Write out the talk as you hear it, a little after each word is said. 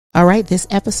All right, this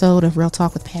episode of Real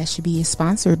Talk with Pasha B is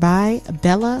sponsored by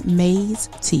Bella Maze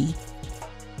Tea.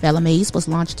 Bella Maze was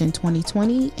launched in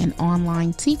 2020, an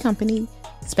online tea company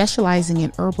specializing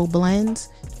in herbal blends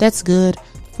that's good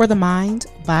for the mind,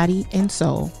 body, and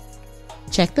soul.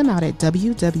 Check them out at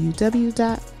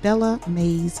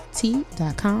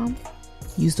www.bellamazetea.com.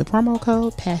 Use the promo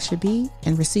code Pasha B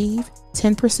and receive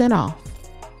 10% off.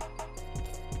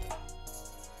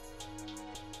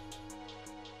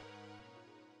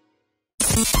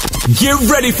 Get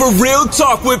ready for Real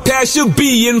Talk with Pasha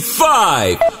B in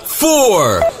 5,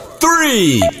 4,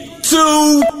 3,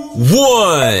 2,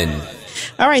 1.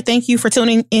 All right, thank you for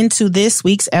tuning into this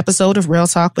week's episode of Real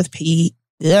Talk with P.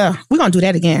 Yeah, we're going to do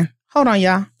that again. Hold on,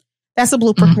 y'all. That's a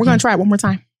blooper. We're going to try it one more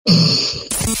time.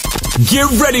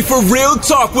 Get ready for Real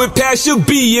Talk with Pasha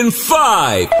B in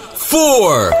 5,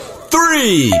 4,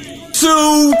 3,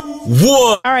 2,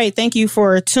 1. All right, thank you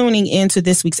for tuning into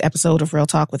this week's episode of Real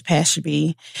Talk with Pasha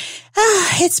B.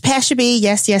 It's Pasha B.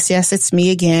 Yes, it's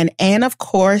me again. And of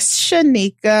course,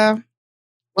 Sheneka.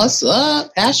 What's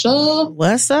up, Pasha?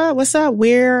 What's up?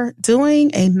 We're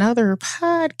doing another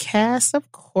podcast,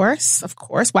 of course.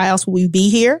 Why else would we be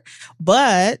here?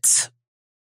 But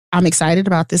I'm excited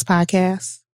about this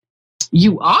podcast.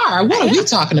 You are? What are we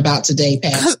talking about today,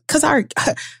 Pasha? Because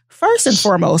first and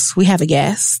foremost, we have a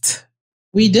guest.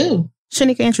 We do.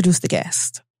 Sheneka, introduce the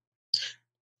guest.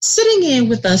 Sitting in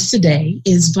with us today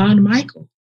is Von Mychael.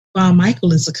 Von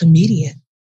Mychael is a comedian,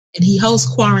 and he hosts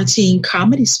Quarantine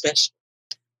Comedy Special.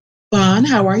 Von,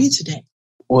 how are you today?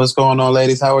 What's going on,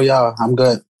 ladies? How are y'all? I'm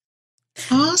good.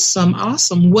 Awesome.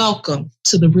 Welcome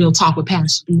to the Real Talk with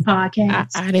Pasha B podcast.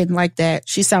 I didn't like that.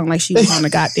 She sounded like she was on the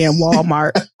goddamn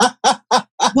Walmart.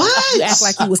 What? You act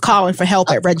like he was calling for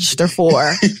help at Register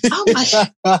 4. Oh my!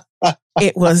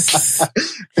 It was...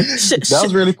 that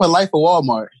was really polite for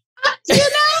Walmart. You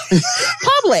know?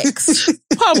 Publix.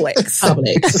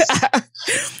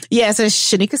 Yes, as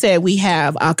Sheneka said, we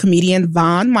have comedian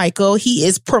Von Mychael. He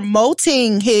is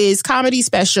promoting his comedy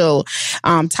special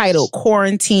titled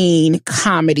Quarantine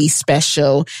Comedy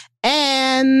Special.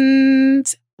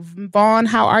 And Von,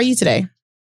 how are you today?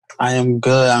 I am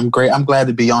good. I'm great. I'm glad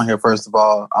to be on here, first of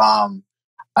all.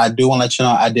 I do want to let you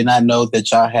know, I did not know that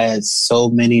y'all had so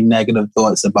many negative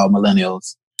thoughts about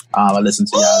millennials. I listened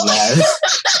to y'all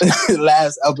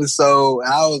last episode, and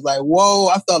I was like, whoa,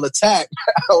 I felt attacked.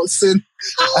 I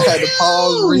had to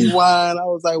pause, rewind. I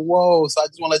was like, whoa. So I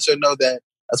just want to let you know that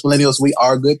as millennials, we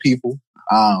are good people.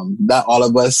 Not all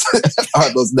of us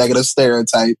are those negative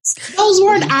stereotypes. Those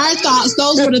weren't our thoughts.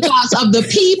 Those were the thoughts of the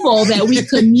people that we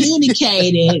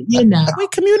communicated, you know. We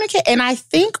communicate. And I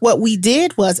think what we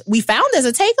did was we found as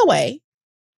a takeaway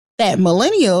that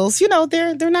millennials, you know,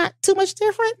 they're not too much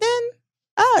different than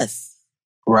us.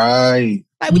 Right.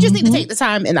 Like, we just need to take the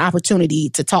time and opportunity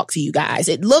to talk to you guys.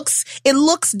 It looks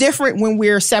different when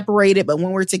we're separated, but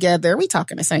when we're together, we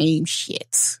talking the same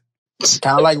shit.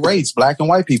 Kind of like race, black and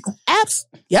white people.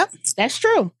 Yep, that's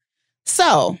true.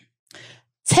 So,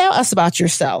 tell us about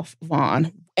yourself,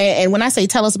 Von. And when I say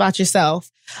tell us about yourself,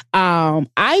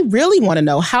 I really want to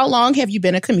know, how long have you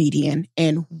been a comedian,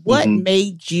 and what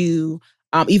made you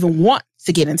even want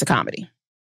to get into comedy?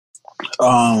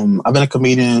 I've been a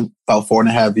comedian about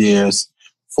 4.5 years,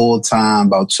 full time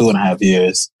about 2.5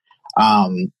 years.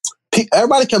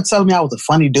 Everybody kept telling me I was a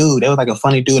funny dude. They was like a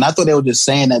funny dude, and I thought they were just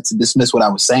saying that to dismiss what I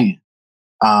was saying.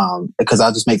 Because I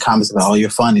just make comments about, oh,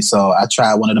 you're funny. So I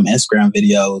tried one of them Instagram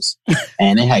videos,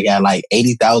 and it had got like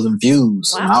 80,000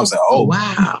 views. Wow. And I was like, oh,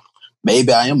 wow,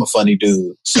 maybe I am a funny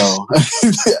dude. So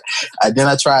then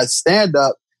I tried stand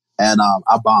up, and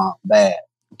I bombed bad.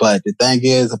 But the thing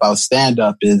is about stand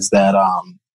up is that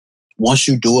once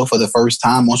you do it for the first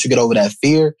time, once you get over that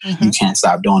fear, you can't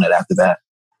stop doing it after that.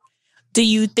 Do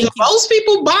you think most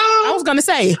people bomb? I was going to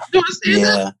say.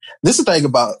 Yeah. This is the thing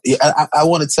about, I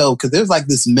want to tell, because there's like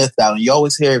this myth out, and you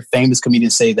always hear famous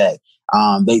comedians say that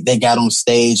they got on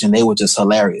stage and they were just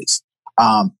hilarious.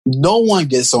 No one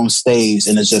gets on stage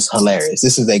and it's just hilarious.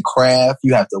 This is a craft.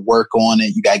 You have to work on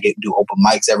it. You got to do open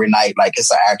mics every night. Like,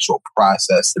 it's an actual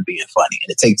process to being funny,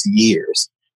 and it takes years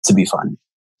to be funny.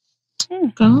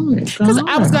 Because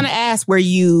I was going to ask, did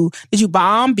you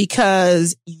bomb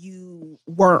because you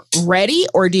weren't ready,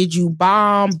 or did you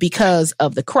bomb because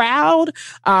of the crowd?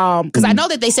 Because I know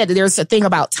that they said that there's a thing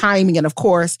about timing and, of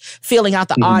course, feeling out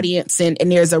the audience, and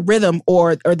there's a rhythm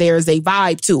or there's a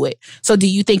vibe to it. So do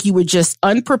you think you were just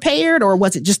unprepared, or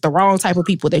was it just the wrong type of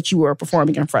people that you were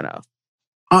performing in front of?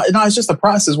 No, it's just a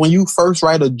process. When you first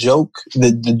write a joke,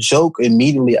 the joke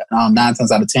immediately, 9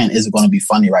 times out of 10, isn't going to be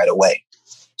funny right away.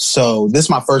 So this is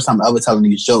my first time ever telling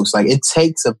these jokes. Like, it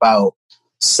takes about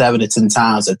 7 to 10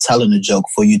 times of telling a joke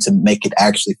for you to make it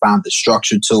actually find the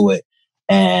structure to it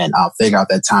and figure out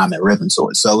that time and rhythm to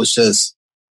it. So it's just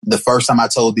the first time I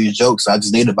told these jokes, I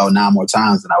just needed about 9 more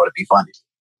times and I would be funny.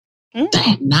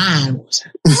 Dang, 9 more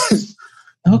times.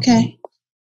 Okay.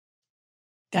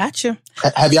 Gotcha.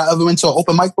 Have y'all ever been to an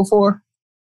open mic before?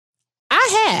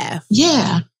 I have.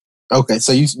 Yeah. Okay,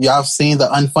 so y'all seen the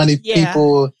unfunny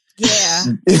people? Yeah.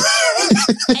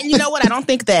 And you know what? I don't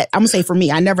think that, I'm going to say for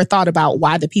me, I never thought about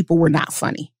why the people were not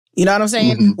funny. You know what I'm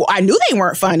saying? Mm-hmm. Well, I knew they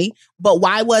weren't funny, but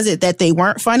why was it that they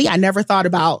weren't funny? I never thought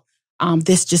about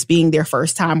this just being their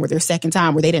first time or their second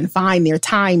time where they didn't find their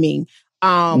timing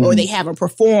or they haven't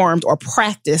performed or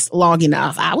practiced long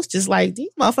enough. I was just like,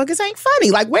 these motherfuckers ain't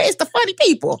funny. Like, where is the funny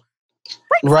people?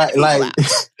 Right, like,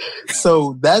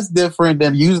 so that's different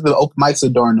than usually the open mics are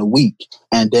during the week.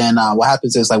 And then what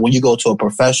happens is, like, when you go to a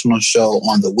professional show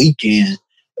on the weekend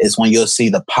is when you'll see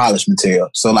the polished material.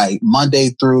 So, like,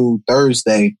 Monday through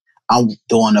Thursday, I'm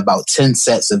doing about 10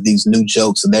 sets of these new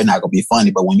jokes, and they're not going to be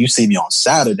funny. But when you see me on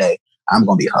Saturday, I'm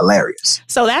going to be hilarious.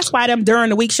 So that's why them during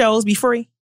the week shows be free?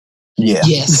 Yeah.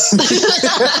 Yes.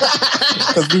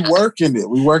 Because we working it.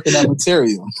 We working that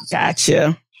material.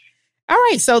 Gotcha. All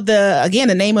right. So the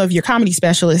name of your comedy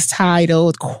special is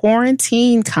titled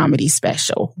Quarantine Comedy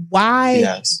Special.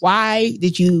 Why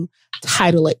did you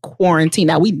title it Quarantine?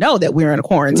 Now, we know that we're in a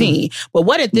quarantine, but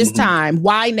what at this time,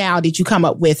 why now did you come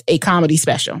up with a comedy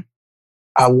special?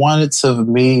 I wanted to,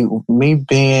 me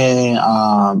being,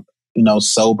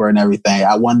 sober and everything,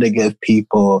 I wanted to give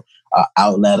people an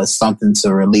outlet or something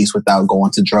to release without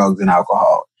going to drugs and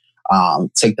alcohol.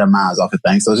 Take their minds off of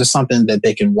things. So it's just something that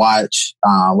they can watch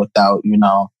without,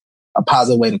 a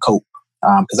positive way to cope.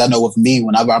 Because I know with me,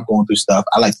 whenever I'm going through stuff,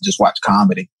 I like to just watch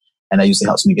comedy, and that usually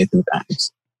helps me get through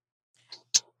things.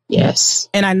 Yes.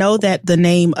 And I know that the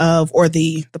name of, or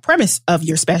the premise of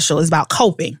your special is about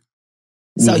coping.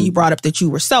 So you brought up that you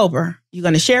were sober. You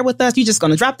going to share with us? You just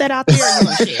going to drop that out there? Or you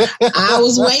going to share? I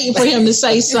was waiting for him to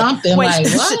say something. Wait, like,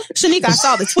 what? Shanika, I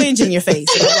saw the twinge in your face.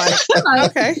 Like,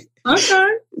 okay.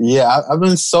 Yeah, I've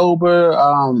been sober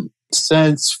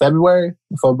since February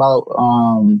for about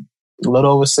a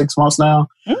little over 6 months now.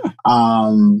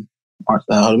 To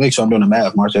make sure I'm doing the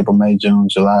math, March, April, May, June,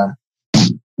 July.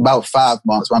 About 5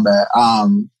 months, my bad.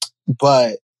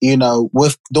 But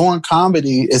with doing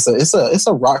comedy, it's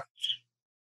a rock.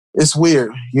 It's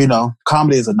weird,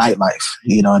 comedy is a nightlife,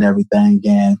 and everything.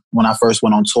 And when I first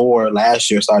went on tour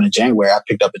last year, starting in January, I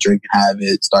picked up a drinking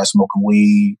habit, started smoking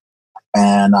weed.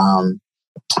 And all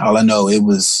I know, it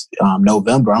was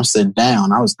November. I'm sitting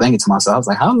down. I was thinking to myself, I was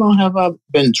like, how long have I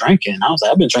been drinking? I was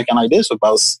like, I've been drinking like this for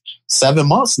about 7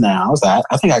 months now. I was like,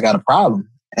 I think I got a problem.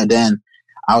 And then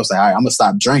I was like, all right, I'm going to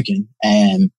stop drinking.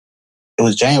 And it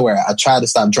was January. I tried to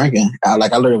stop drinking. I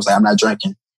literally was like, I'm not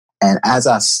drinking. And as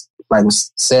I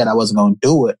said I wasn't going to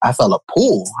do it, I felt a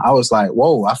pull. I was like,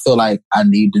 whoa, I feel like I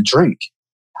need to drink.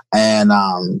 And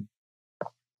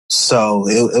so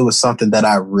it was something that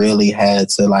I really had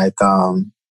to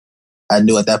I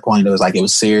knew at that point it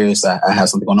was serious. I had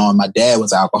something going on. My dad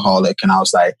was alcoholic, and I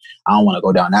was like, I don't want to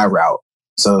go down that route.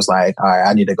 So it was like, all right,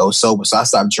 I need to go sober. So I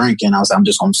stopped drinking. I was like, I'm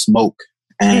just going to smoke.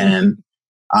 And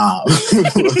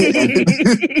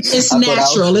it's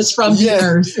natural. It's from the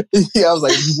earth. Yeah, I was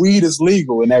like, weed is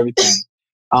legal and everything.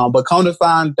 But come to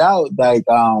find out,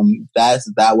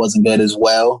 that wasn't good as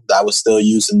well. I was still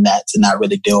using that to not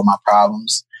really deal with my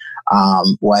problems.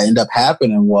 What ended up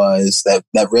happening was that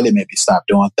really made me stop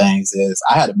doing things is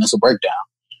I had a mental breakdown.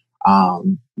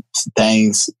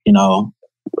 Things, a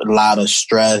lot of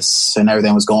stress and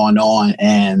everything was going on.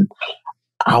 And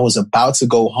I was about to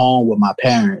go home with my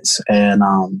parents, and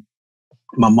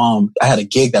my mom, I had a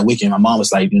gig that weekend. My mom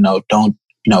was like, don't,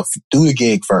 do the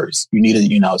gig first. You need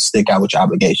to, stick out with your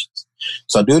obligations.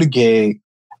 So I do the gig.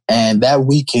 And that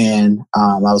weekend,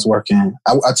 I was working,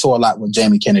 I toured a lot with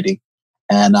Jamie Kennedy.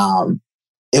 And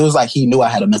it was like he knew I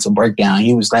had a mental breakdown.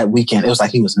 He was that weekend, it was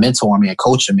like he was mentoring me and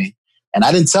coaching me. And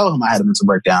I didn't tell him I had a mental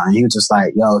breakdown. And he was just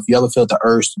like, yo, if you ever feel the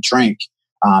urge to drink,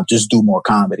 just do more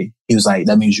comedy. He was like,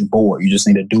 that means you're bored. You just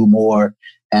need to do more.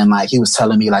 And he was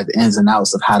telling me the ins and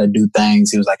outs of how to do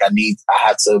things. He was like, I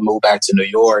had to move back to New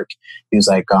York. He was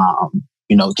like,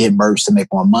 get merch to make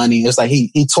more money. It's like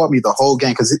he taught me the whole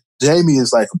game, because Jamie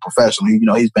is like a professional.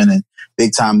 He's been in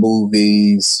big time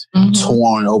movies,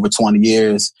 touring over 20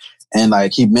 years. And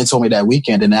he mentored me that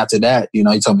weekend. And after that, he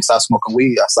told me stop smoking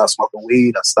weed. I stopped smoking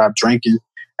weed. I stopped drinking.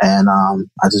 And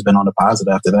I just been on the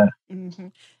positive after that. Mm-hmm.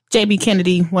 J.B.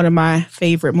 Kennedy, one of my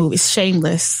favorite movies,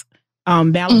 Shameless,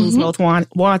 Malibu's Most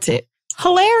Wanted.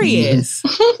 Hilarious.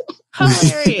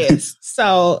 Hilarious.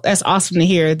 So that's awesome to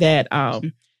hear that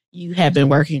you have been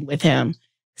working with him.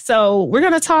 So we're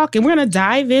going to talk and we're going to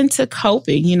dive into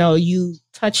coping. You know, you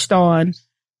touched on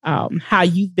how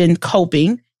you've been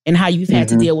coping and how you've had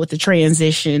to deal with the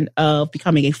transition of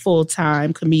becoming a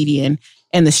full-time comedian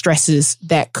and the stresses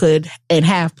that could and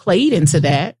have played into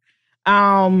that.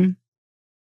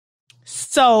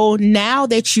 So now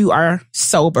that you are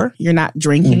sober, you're not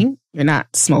drinking, you're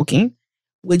not smoking,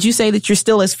 would you say that you're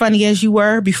still as funny as you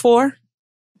were before?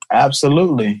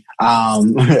 Absolutely.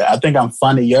 I think I'm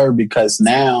funnier because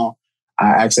now I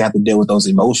actually have to deal with those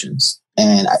emotions,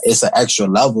 and it's an extra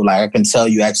level. Like I can tell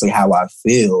you actually how I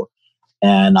feel,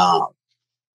 and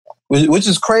which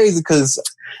is crazy because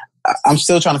I'm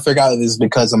still trying to figure out if it's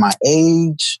because of my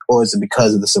age or is it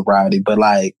because of the sobriety. But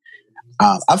like,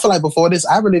 I feel like before this,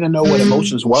 I really didn't know what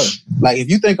emotions were. Like if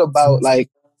you think about like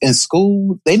in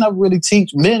school, they never really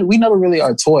teach men. We never really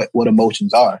are taught what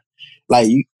emotions are. Like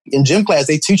in gym class,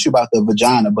 they teach you about the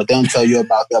vagina, but they don't tell you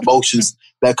about the emotions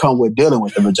that come with dealing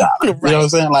with the vagina. Right. You know what I'm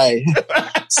saying? Like,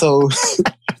 so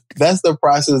that's the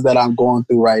process that I'm going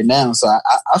through right now. So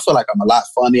I feel like I'm a lot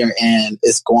funnier, and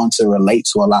it's going to relate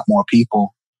to a lot more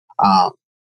people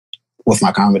with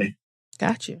my comedy.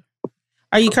 Got you.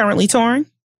 Are you currently touring?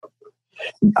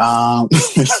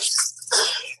 It's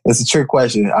a trick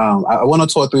question. I went on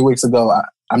tour 3 weeks ago.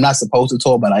 I'm not supposed to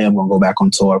tour, but I am going to go back on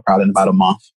tour probably in about a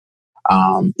month.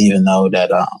 Even though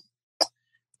that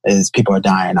people are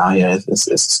dying out here, it's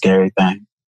a scary thing.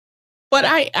 But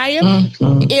I am.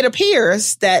 It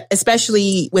appears that,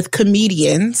 especially with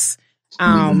comedians,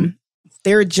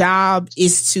 their job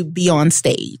is to be on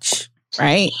stage,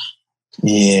 right?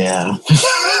 Yeah.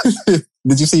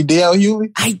 Did you see D.L.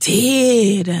 Hewley? I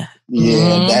did.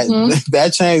 Yeah,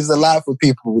 that changed a lot for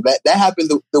people. That happened.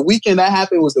 The weekend that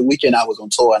happened was the weekend I was on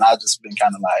tour, and I just been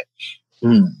kind of like,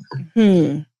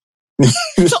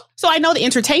 So I know the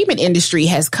entertainment industry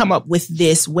has come up with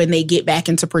this. When they get back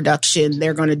into production,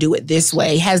 they're going to do it this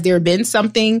way. Has there been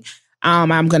something,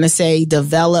 I'm going to say,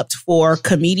 developed for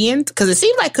comedians? Because it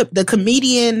seems like the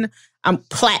comedian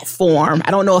platform,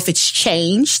 I don't know if it's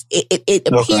changed. It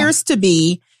appears to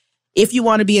be, if you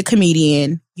want to be a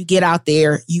comedian, you get out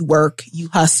there, you work, you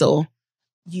hustle,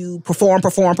 you perform.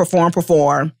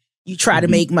 You try to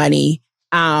make money,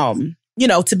 to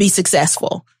be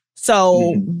successful.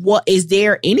 So what is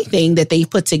there anything that they've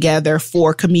put together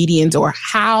for comedians, or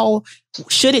how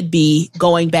should it be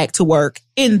going back to work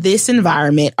in this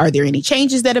environment? Are there any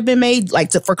changes that have been made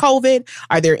for COVID?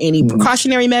 Are there any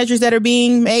precautionary measures that are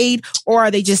being made, or are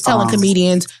they just telling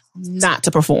comedians not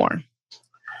to perform?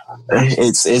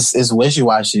 It's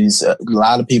wishy-washy. A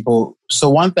lot of people. So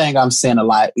one thing I'm seeing a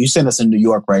lot, you're seeing this in New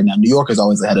York right now. New York is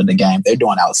always ahead of the game. They're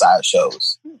doing outside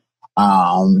shows.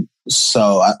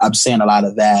 So I'm seeing a lot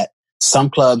of that. Some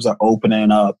clubs are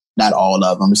opening up, not all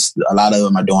of them. A lot of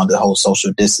them are doing the whole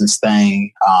social distance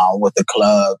thing with the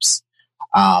clubs.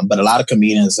 But a lot of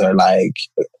comedians are like,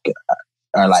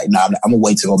 nah, I'm gonna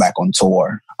wait to go back on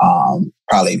tour,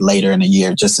 probably later in the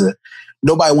year.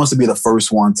 Nobody wants to be the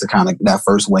first one to kind of that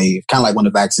first wave, kind of like when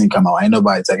the vaccine come out. Ain't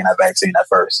nobody taking that vaccine at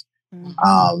first.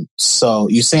 So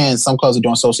you're saying some clubs are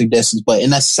doing social distance, but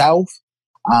in the South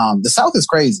is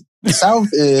crazy. The South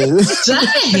is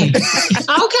dang.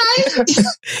 Okay.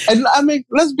 And I mean,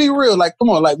 let's be real. Like,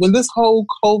 come on. Like when this whole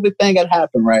COVID thing had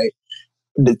happened, right?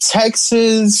 The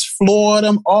Texas,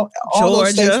 Florida, all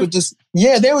those states were just,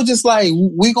 they were just like,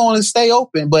 we going to stay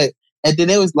open. And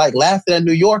then it was like laughing at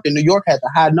New York, and New York had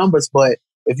the high numbers. But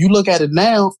if you look at it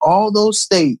now, all those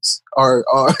states are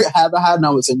have the high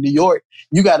numbers. In New York,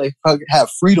 you got to have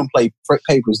freedom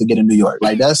papers to get in New York.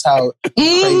 Like that's how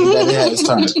crazy that it has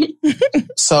turned.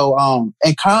 So,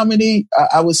 in comedy,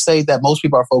 I would say that most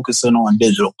people are focusing on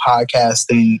digital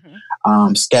podcasting,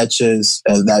 sketches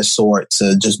of that sort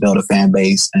to just build a fan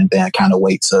base, and then kind of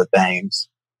wait till things,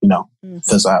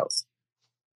 fizzle out.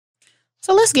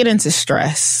 So let's get into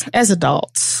stress as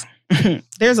adults.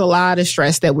 There's a lot of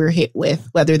stress that we're hit with,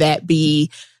 whether that be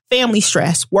family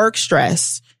stress, work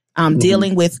stress,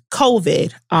 dealing with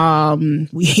COVID.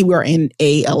 We were in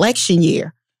a election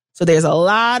year. So there's a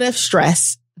lot of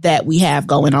stress that we have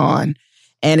going on.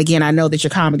 And again, I know that your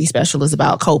comedy special is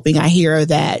about coping. I hear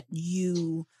that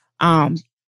you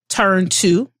turn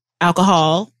to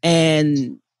alcohol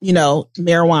and,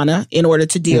 marijuana in order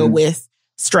to deal with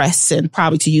stress and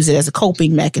probably to use it as a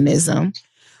coping mechanism.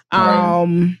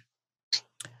 Right.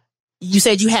 You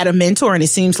said you had a mentor, and it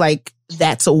seems like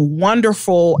that's a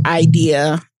wonderful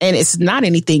idea. And it's not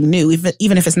anything new,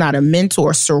 even if it's not a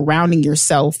mentor, surrounding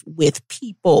yourself with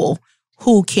people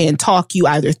who can talk you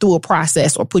either through a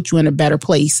process or put you in a better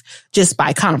place just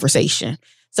by conversation.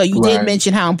 So you did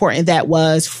mention how important that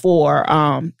was for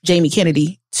Jamie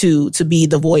Kennedy to be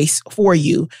the voice for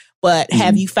you. But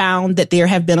have you found that there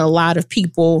have been a lot of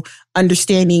people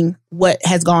understanding what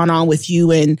has gone on with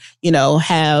you and,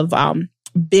 have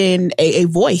been a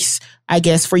voice, I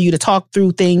guess, for you to talk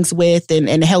through things with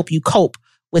and help you cope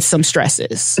with some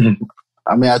stresses?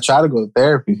 I mean, I try to go to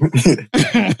therapy, but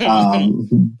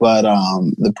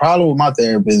the problem with my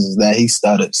therapist is that he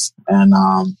stutters, and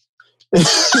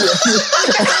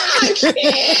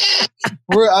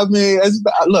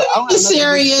look, you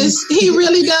serious? He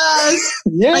really does.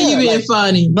 Yeah, are you being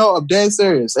funny? No, I'm dead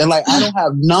serious, and I don't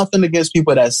have nothing against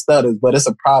people that stutters, but it's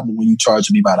a problem when you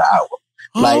charge me by the hour.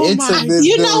 You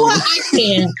know what?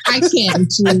 I can't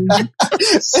too.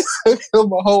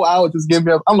 My whole hour just give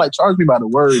me up. I'm like, charge me by the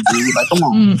word, dude. Like, come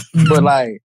on. But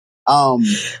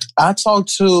I talk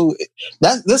to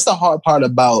that. That's the hard part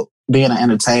about being an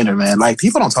entertainer, man. Like,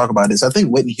 people don't talk about this. I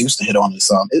think Whitney Houston hit on this.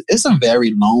 It's a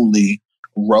very lonely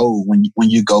road when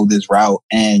you go this route,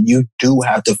 and you do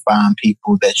have to find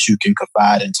people that you can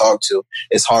confide and talk to.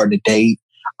 It's hard to date.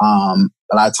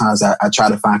 A lot of times I try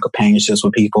to find companionships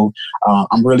with people.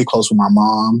 I'm really close with my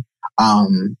mom.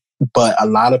 But a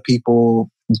lot of people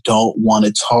don't want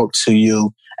to talk to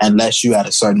you unless you're at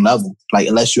a certain level. Like,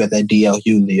 unless you're at that D.L.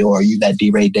 Hughley or you that D.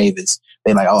 Ray Davis.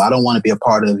 They're like, oh, I don't want to be a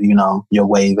part of, your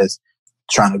wave as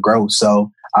trying to grow.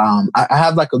 So I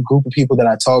have a group of people that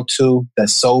I talk to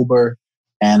that's sober,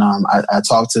 and I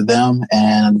talk to them,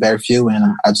 and very few,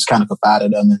 and I just kind of confide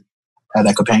in them and have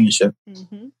that companionship.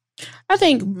 Mm-hmm. I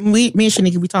think me and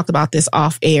Sheneka, we talked about this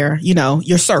off air,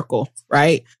 your circle,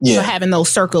 right? Yeah. So having those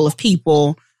circle of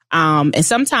people, and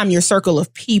sometimes your circle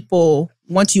of people,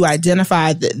 once you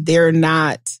identify that they're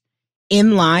not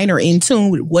in line or in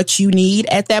tune with what you need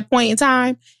at that point in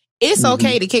time, it's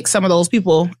okay to kick some of those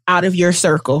people out of your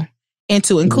circle and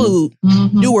to include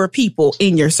newer people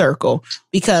in your circle.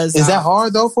 Because is that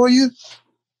hard though for you?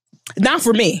 Not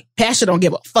for me. Pasha don't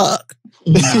give a fuck.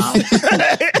 No.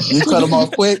 You cut them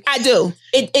off quick? I do.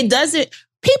 It doesn't.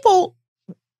 People,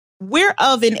 we're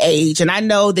of an age, and I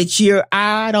know that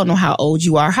I don't know how old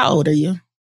you are. How old are you?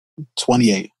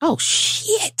 28. Oh,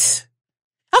 shit.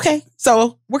 Okay.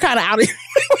 So we're kind of out of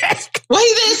Well,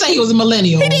 he didn't say he was a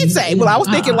millennial. He did say. Well, I was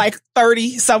thinking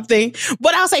 30 something.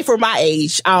 But I'll say for my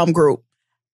age group,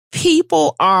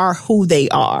 people are who they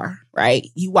are, right?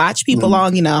 You watch people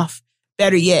long enough.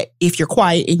 Better yet, if you're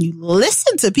quiet and you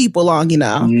listen to people long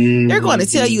enough, they're going to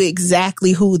tell you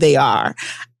exactly who they are.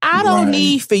 I don't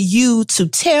need for you to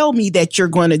tell me that you're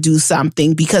going to do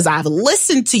something because I've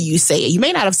listened to you say it. You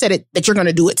may not have said it that you're going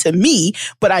to do it to me,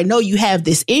 but I know you have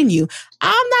this in you.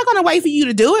 I'm not going to wait for you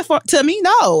to do it to me.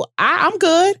 No, I'm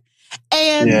good.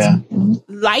 And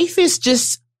life is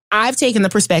just, I've taken the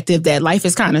perspective that life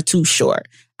is kind of too short.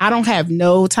 I don't have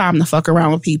no time to fuck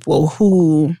around with people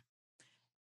who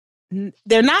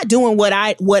they're not doing what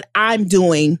I'm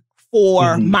doing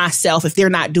for myself if they're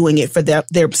not doing it for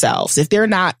themselves. If they're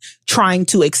not trying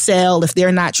to excel, if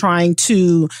they're not trying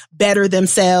to better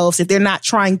themselves, if they're not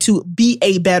trying to be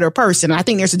a better person. I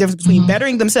think there's a difference between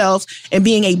bettering themselves and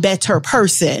being a better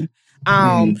person.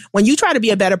 When you try to be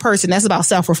a better person, that's about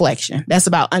self-reflection. That's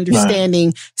about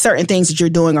understanding certain things that you're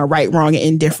doing are right, wrong, and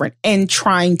indifferent and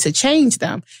trying to change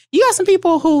them. You got some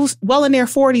people who's well in their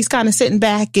 40s kind of sitting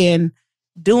back and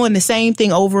doing the same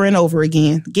thing over and over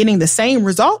again, getting the same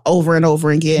result over and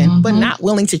over again, but not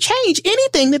willing to change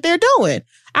anything that they're doing.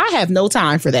 I have no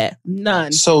time for that.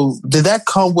 None. So did that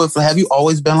come with, have you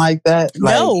always been like that?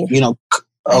 No.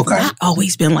 Okay. I've not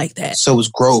always been like that. So it's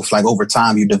growth, over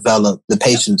time you develop the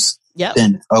patience. Yep.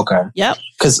 Then, okay. Yep.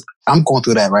 Because I'm going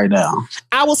through that right now.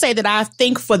 I will say that I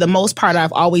think for the most part,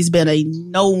 I've always been a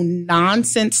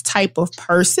no-nonsense type of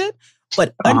person.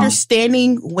 But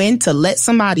understanding when to let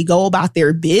somebody go about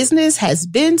their business has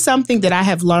been something that I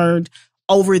have learned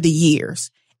over the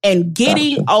years. And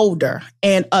getting older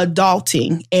and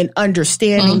adulting and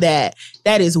understanding that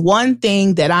is one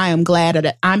thing that I am glad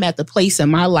that I'm at the place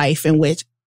in my life in which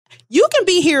you can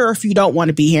be here if you don't want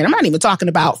to be here. And I'm not even talking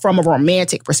about from a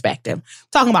romantic perspective. I'm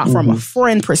talking about from a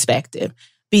friend perspective.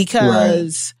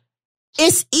 Because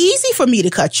it's easy for me to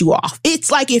cut you off.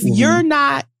 It's like if you're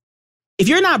not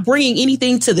bringing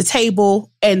anything to the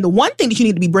table, and the one thing that you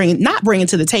need to be not bringing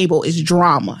to the table is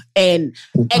drama and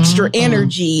extra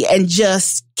energy and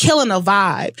just killing a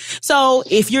vibe. So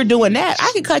if you're doing that,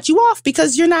 I can cut you off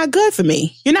because you're not good for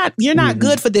me. You're not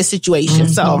good for this situation.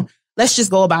 So let's just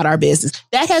go about our business.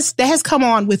 That has come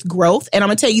on with growth. And I'm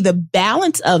going to tell you the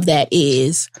balance of that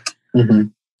is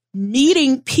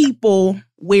meeting people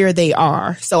where they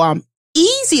are. So I'm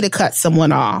easy to cut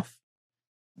someone off.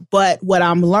 But what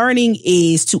I'm learning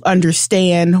is to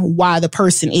understand why the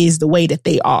person is the way that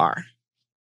they are.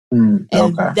 And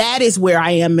that is where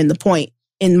I am in the point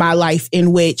in my life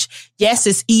in which, yes,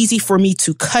 it's easy for me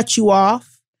to cut you off.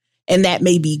 And that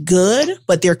may be good,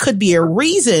 but there could be a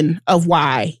reason of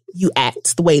why you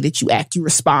act the way that you act. You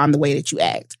respond the way that you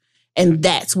act. And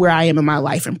that's where I am in my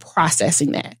life and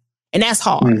processing that. And that's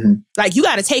hard. Mm-hmm. Like, you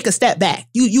got to take a step back.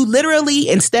 You literally,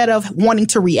 instead of wanting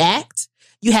to react,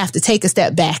 you have to take a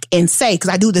step back and say, because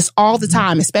I do this all the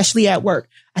time, especially at work.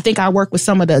 I think I work with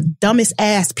some of the dumbest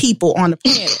ass people on the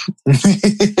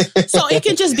planet. So it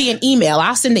can just be an email.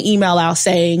 I'll send the email out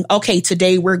saying, okay,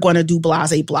 today we're going to do blah,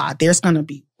 blah, blah. There's going to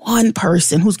be one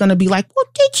person who's going to be like, well,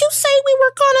 did you say we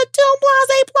were going to do blah,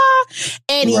 blah?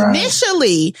 And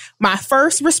initially, my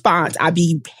first response, I'd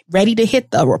be ready to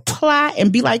hit the reply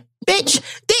and be like, bitch,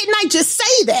 didn't I just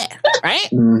say that? Right?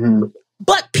 Mm-hmm.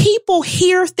 But people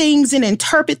hear things and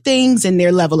interpret things, and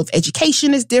their level of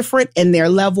education is different, and their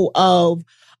level of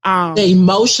the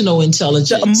emotional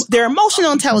intelligence. Their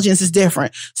emotional intelligence is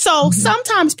different. So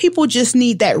sometimes people just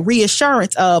need that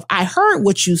reassurance of, I heard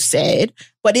what you said,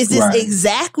 but is this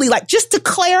exactly like, just to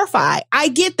clarify? I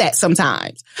get that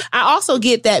sometimes. I also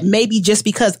get that maybe just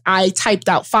because I typed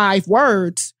out 5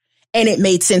 words and it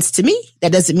made sense to me,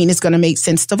 that doesn't mean it's going to make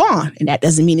sense to Vaughn. And that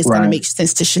doesn't mean it's going to make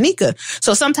sense to Sheneka.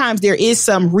 So sometimes there is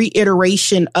some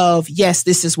reiteration of, yes,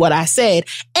 this is what I said.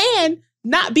 And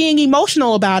not being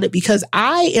emotional about it, because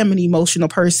I am an emotional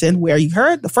person where you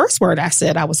heard the first word I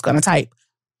said I was going to type,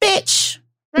 bitch.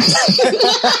 Every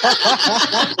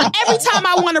time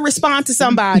I want to respond to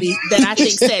somebody that I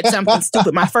think said something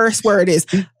stupid, my first word is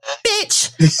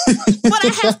bitch.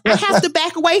 But I have to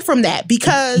back away from that,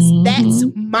 because that's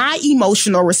my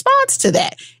emotional response to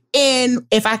that. And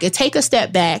if I could take a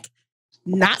step back,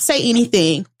 not say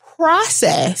anything,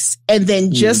 process, and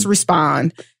then just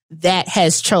respond, that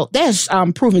has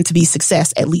proven to be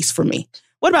success, at least for me.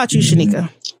 What about you, Sheneka?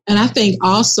 And I think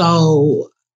also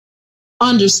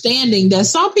understanding that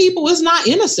some people is not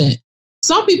innocent.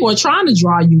 Some people are trying to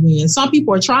draw you in. Some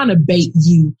people are trying to bait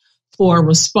you for a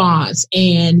response.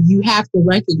 And you have to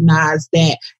recognize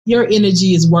that your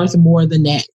energy is worth more than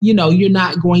that. You know, you're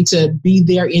not going to be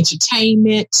their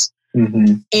entertainment.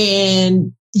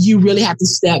 And you really have to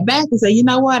step back and say, you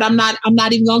know what? I'm not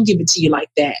even going to give it to you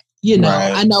like that. You know,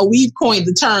 I know we've coined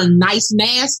the term nice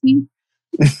nasty.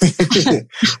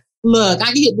 Look, I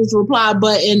can hit this reply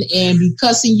button and be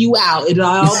cussing you out. It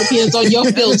all depends on your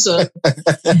filter,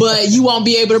 but you won't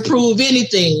be able to prove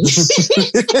anything.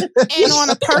 And on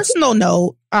a personal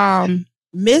note,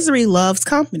 misery loves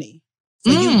company.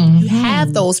 So you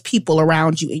have those people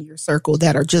around you in your circle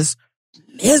that are just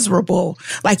miserable.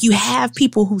 Like, you have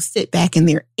people who sit back and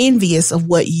they're envious of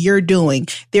what you're doing.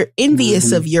 They're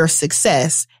envious of your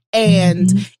success.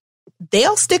 And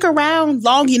they'll stick around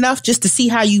long enough just to see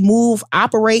how you move,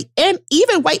 operate, and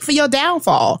even wait for your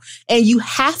downfall. And you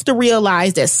have to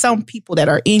realize that some people that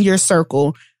are in your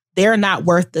circle, they're not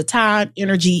worth the time,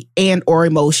 energy, and or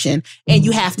emotion. And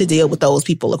you have to deal with those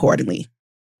people accordingly.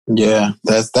 Yeah,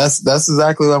 that's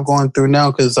exactly what I'm going through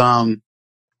now, because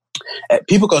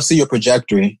people can see your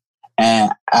trajectory.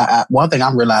 And one thing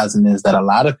I'm realizing is that a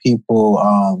lot of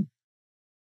people,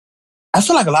 I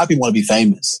feel like a lot of people want to be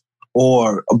famous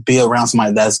or be around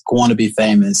somebody that's going to be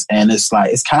famous. And it's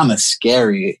like, it's kind of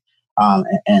scary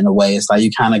in a way. It's like, you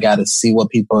kind of got to see what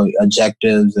people's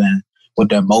objectives and what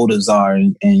their motives are.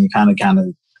 And you kind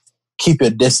of keep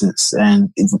your distance.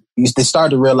 And they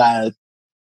start to realize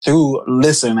as you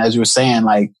were saying,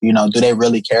 like, you know, do they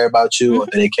really care about you or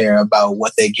do they care about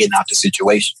what they're getting out the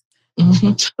situation? A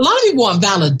lot of people want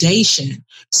validation.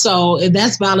 So if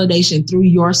that's validation through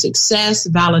your success,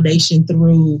 validation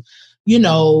through, you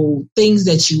know, things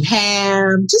that you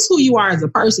have, just who you are as a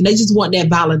person, they just want that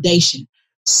validation.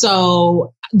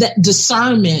 So that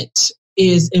discernment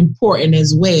is important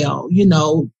as well. You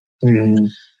know,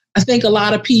 I think a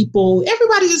lot of people,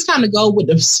 everybody just kind of go with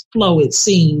the flow, it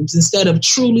seems, instead of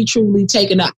truly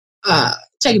taking a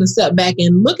step back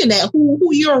and looking at who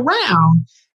you're around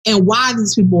and why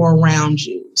these people are around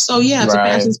you. So yeah, to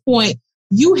Pasha's point,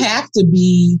 you have to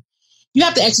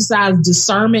exercise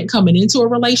discernment coming into a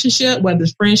relationship, whether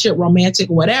it's friendship, romantic,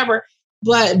 or whatever.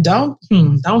 But don't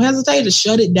hesitate to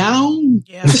shut it down.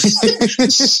 Yeah.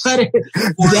 Shut it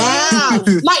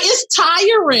down. Like, it's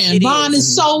tiring. Vaughn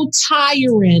is so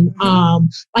tiring.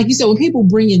 Like you said, when people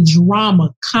bring in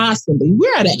drama constantly,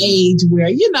 we're at an age where,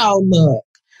 you know, look,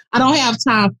 I don't have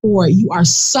time for it. You are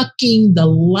sucking the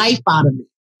life out of me.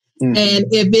 And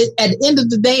if it, at the end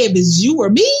of the day, if it's you or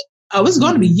me, it's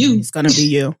going to be you. It's going to be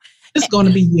you. It's going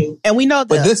to be you. And we know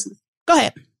that. Go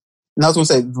ahead. And I was going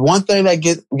to say, one thing that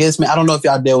gets me, I don't know if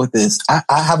y'all deal with this. I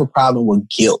have a problem with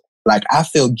guilt. Like, I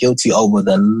feel guilty over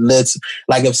the little.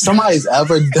 Like, if somebody's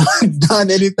ever done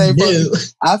anything for me,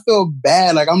 I feel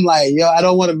bad. Like, I'm like, yo, I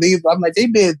don't want to leave. I'm like, they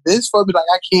did this for me. Like,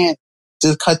 I can't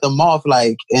just cut them off.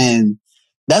 Like, and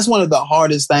that's one of the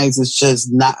hardest things. It's just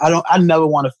not, I never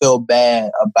want to feel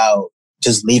bad about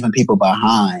just leaving people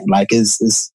behind. Like,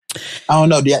 it's I don't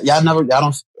know. Y'all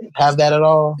don't have that at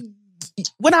all?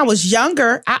 When I was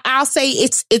younger, I'll say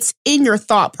it's in your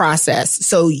thought process.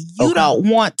 So you don't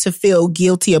want to feel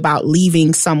guilty about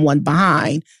leaving someone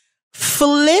behind.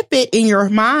 Flip it in your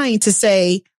mind to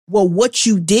say, well, what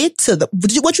you did for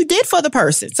the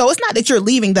person. So it's not that you're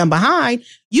leaving them behind.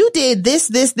 You did this,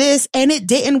 and it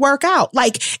didn't work out.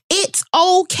 Like, it's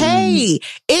okay.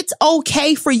 It's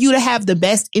okay for you to have the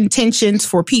best intentions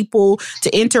for people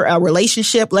to enter a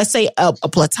relationship. Let's say a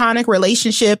platonic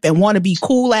relationship and want to be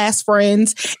cool ass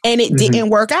friends, and it didn't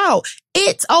work out.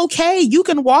 It's okay. You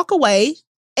can walk away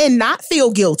and not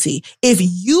feel guilty. If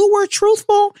you were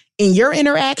truthful in your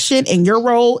interaction, in your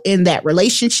role in that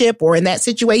relationship or in that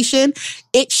situation,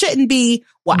 it shouldn't be,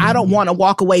 well, I don't want to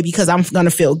walk away because I'm going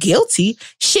to feel guilty.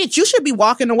 Shit, you should be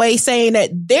walking away saying that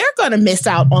they're going to miss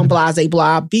out on blah, blah,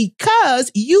 blah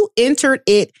because you entered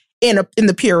it in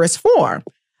the purest form.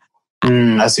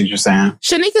 I see what you're saying.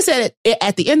 Sheneka said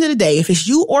at the end of the day, if it's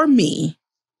you or me,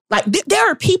 like there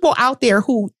are people out there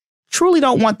who truly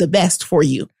don't want the best for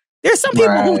you. There's some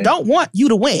people who don't want you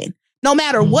to win, no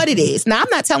matter what it is. Now, I'm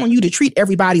not telling you to treat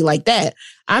everybody like that.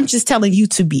 I'm just telling you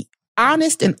to be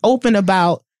honest and open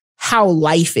about how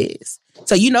life is.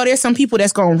 So, there's some people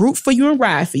that's going to root for you and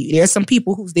ride for you. There's some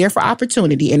people who's there for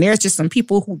opportunity. And there's just some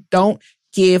people who don't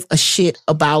give a shit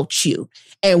about you.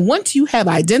 And once you have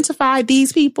identified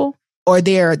these people or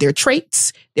their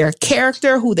traits, their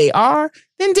character, who they are,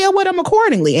 then deal with them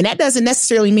accordingly. And that doesn't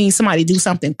necessarily mean somebody do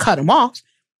something, cut them off.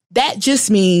 That just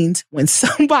means when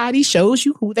somebody shows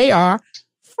you who they are,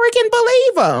 freaking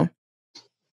believe them.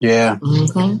 Yeah.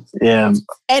 Yeah.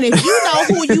 And if you know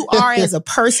who you are as a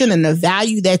person and the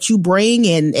value that you bring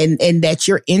and that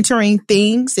you're entering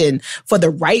things and for the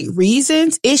right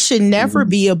reasons, it should never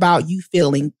be about you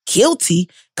feeling guilty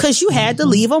because you had to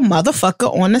leave a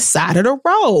motherfucker on the side of the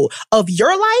road of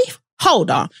your life.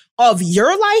 Hold on. Of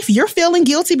your life, you're feeling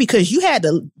guilty because you had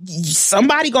to,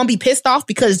 somebody gonna be pissed off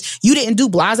because you didn't do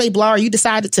blase blah or you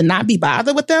decided to not be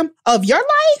bothered with them of your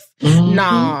life?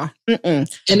 Nah. And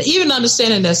even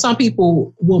understanding that some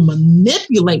people will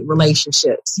manipulate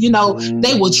relationships.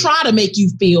 They will try to make you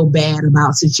feel bad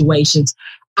about situations.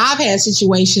 I've had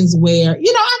situations where,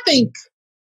 I think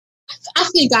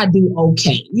I do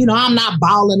okay. I'm not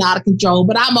balling out of control,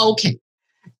 but I'm okay.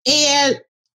 And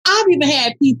I've even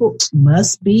had people,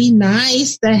 must be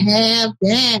nice to have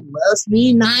that. Must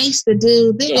be nice to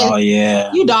do this. Oh,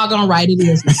 yeah. You doggone right it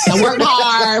is. I worked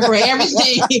hard for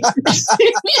everything.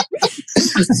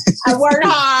 I worked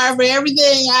hard for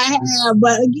everything I have.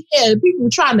 But again, people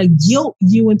trying to guilt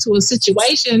you into a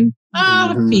situation.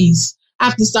 Peace. I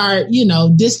have to start,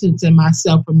 distancing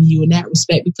myself from you in that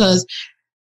respect because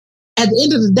at the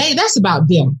end of the day, that's about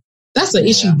them. That's an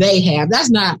issue they have. That's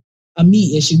not a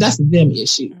me issue. That's a them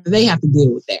issue. They have to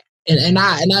deal with that. And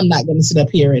I'm not going to sit up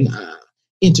here and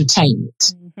entertain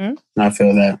it. I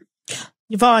feel that.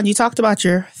 Yvonne, you talked about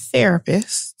your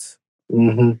therapist.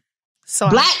 So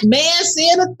Black man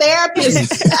seeing a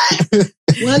therapist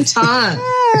one time.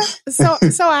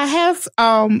 So I have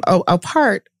a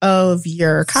part of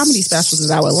your comedy specials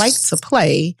that I would like to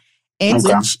play in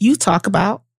which you talk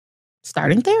about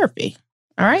starting therapy.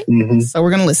 All right? So we're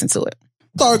going to listen to it.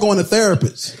 Start going to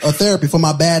therapy for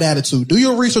my bad attitude. Do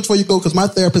your research before you go because my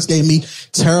therapist gave me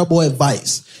terrible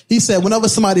advice. He said, whenever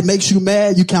somebody makes you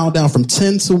mad, you count down from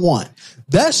 10 to 1.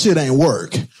 That shit ain't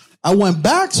work. I went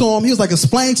back to him. He was like,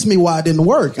 explain to me why it didn't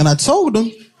work. And I told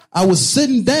him I was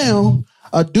sitting down.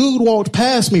 A dude walked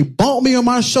past me, bumped me on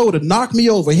my shoulder, knocked me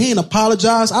over. He didn't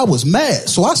apologize. I was mad.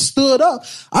 So I stood up.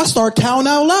 I started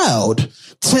counting out loud.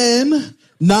 10,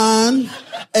 9,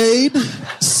 8,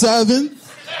 7.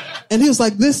 And he was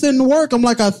like, this didn't work. I'm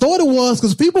like, I thought it was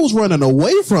because people was running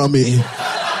away from me.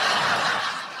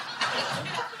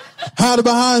 Hiding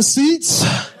behind seats.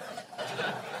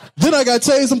 Then I got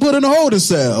tased and put in a holding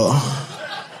cell.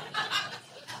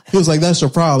 He was like, that's your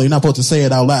problem. You're not supposed to say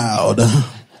it out loud.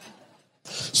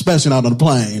 Especially not on the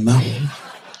plane.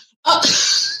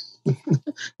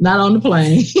 Not on the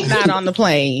plane. Not on the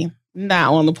plane.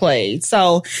 Not on the plane.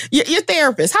 So your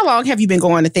therapist, how long have you been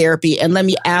going to therapy? And let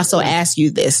me also ask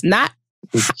you this, not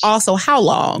also how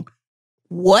long,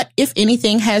 what, if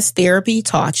anything, has therapy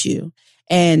taught you?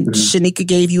 And Sheneka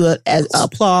gave you a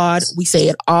applaud. We say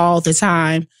it all the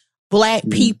time. Black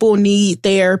people need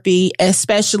therapy,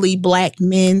 especially Black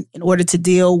men, in order to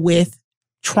deal with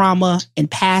trauma and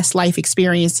past life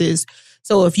experiences.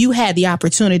 So if you had the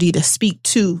opportunity to speak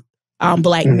to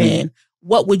Black men,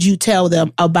 what would you tell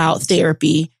them about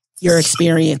therapy, your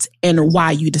experience, and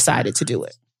why you decided to do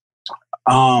it?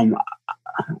 I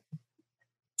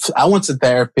went to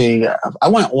therapy. I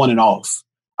went on and off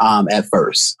at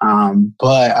first,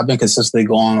 but I've been consistently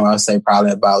going, I'll say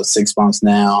probably about 6 months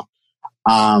now.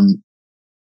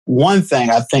 One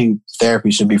thing, I think therapy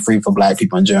should be free for Black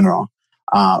people in general.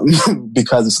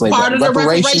 Because it's like part of the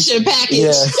reparation package.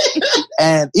 Yeah.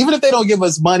 And even if they don't give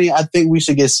us money, I think we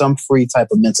should get some free type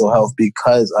of mental health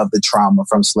because of the trauma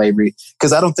from slavery.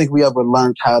 Because I don't think we ever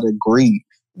learned how to grieve.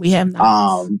 We have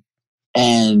not.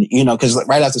 And, you know, because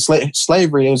right after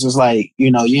slavery, it was just like,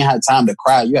 you know, you didn't have time to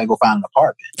cry. You had to go find an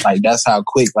apartment. Like, that's how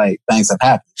quick, like, things have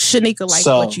happened. Sheneka,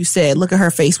 what you said. Look at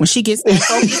her face. When she gets that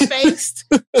focus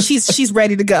face, she's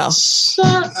ready to go. Shut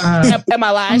up. Am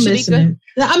I lying, Sheneka?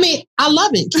 I mean, I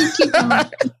love it. Keep going.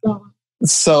 Keep going.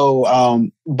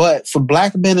 So, but for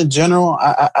Black men in general,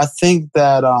 I think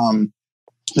that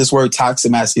this word toxic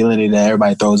masculinity that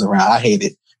everybody throws around, I hate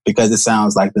it because it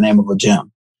sounds like the name of a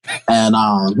gym. And,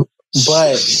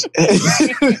 but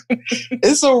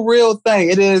it's a real thing.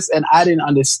 It is. And I didn't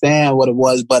understand what it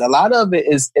was, but a lot of it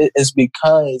is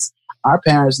because our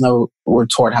parents were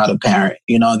taught how to parent.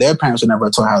 You know, their parents were never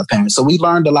taught how to parent. So we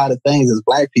learned a lot of things as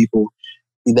Black people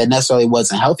that necessarily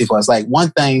wasn't healthy for us. Like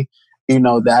one thing, you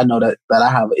know, that I know that I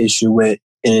have an issue with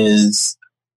is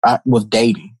with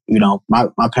dating. You know, my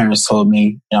parents told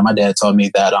me, you know, my dad told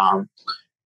me that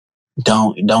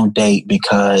don't date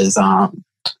because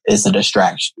it's a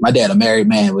distraction. My dad, a married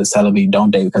man, was telling me don't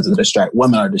date because of distraction.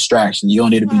 Women are distractions. You don't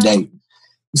need to be dating.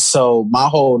 So my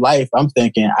whole life, I'm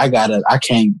thinking I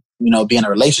can't, you know, be in a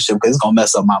relationship because it's gonna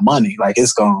mess up my money. Like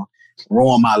it's gonna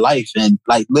ruin my life, and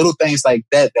like little things like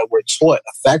that we're taught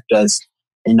affect us,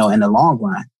 you know, in the long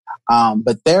run.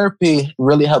 But therapy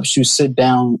really helps you sit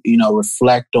down, you know,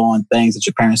 reflect on things that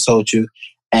your parents told you,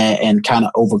 and kind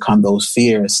of overcome those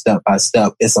fears step by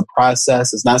step. It's a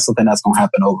process. It's not something that's going to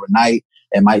happen overnight.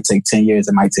 It might take 10 years.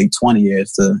 It might take 20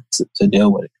 years to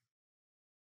deal with it.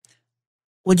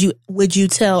 Would you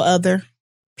tell other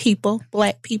people,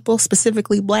 Black people,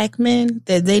 specifically Black men,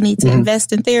 that they need to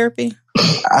invest in therapy?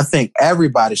 I think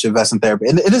everybody should invest in therapy.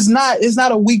 And it's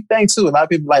not a weak thing too. A lot of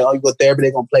people are like, oh, you go to therapy,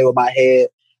 they're going to play with my head.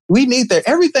 We need that.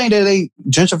 Everything that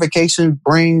gentrification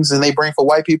brings and they bring for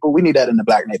white people, we need that in the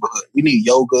Black neighborhood. We need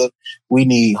yoga. We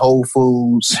need Whole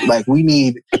Foods. Like we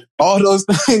need all those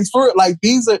things for like,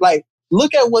 these are like,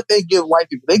 look at what they give white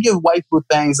people. They give white people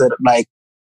things that like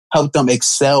help them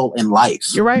excel in life.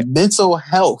 You're right. Mental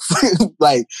health,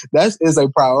 like that is a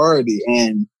priority.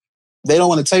 And they don't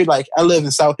want to tell you, like, I live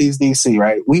in Southeast DC,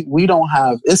 right? We don't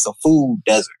have, it's a food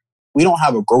desert. We don't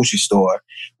have a grocery store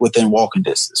within walking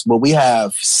distance, but we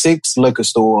have 6 liquor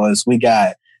stores. We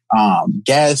got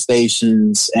gas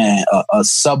stations and a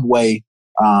Subway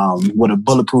with a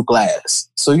bulletproof glass.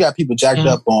 So you got people jacked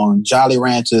up on Jolly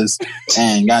Ranchers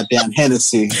and goddamn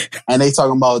Hennessy, and they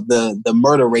talking about the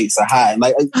murder rates are high.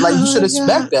 Like you should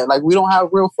expect that. Like we don't have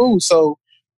real food. So,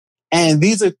 and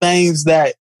these are things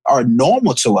that are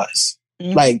normal to us.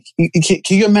 Like, can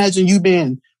you imagine you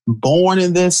being born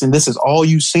in this and this is all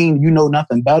you've seen? You know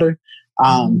nothing better.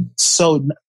 So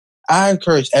I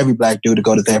encourage every Black dude to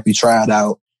go to therapy, try it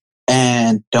out,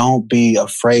 and don't be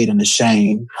afraid and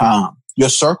ashamed. Your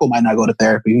circle might not go to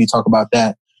therapy. You talk about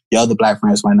that. Your other Black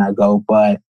friends might not go,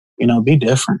 but, you know, be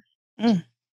different. Oh,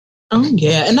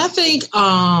 yeah. And I think,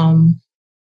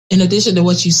 in addition to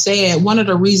what you said, one of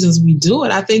the reasons we do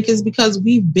it, I think, is because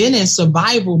we've been in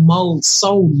survival mode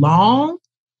so long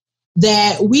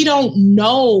that we don't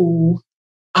know.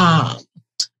 A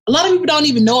lot of people don't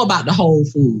even know about the Whole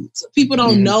Foods. People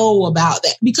don't know about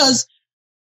that because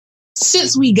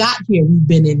since we got here, we've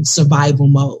been in survival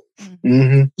mode.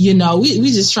 You know,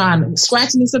 we just trying to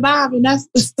scratching and surviving. That's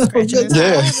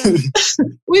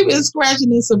we've been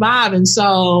scratching and surviving.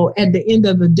 So at the end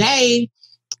of the day,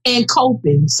 and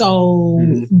coping. So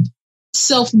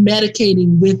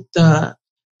self-medicating with the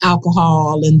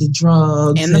alcohol and the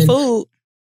drugs and the food.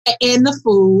 And the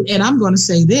food. And I'm going to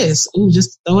say this.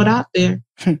 Just throw it out there.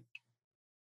 I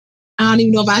don't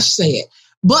even know if I should say it.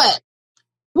 But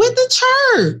with the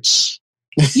church,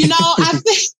 you know, I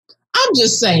think, I'm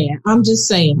just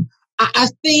saying. I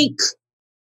think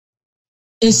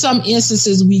in some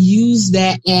instances we use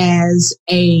that as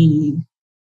a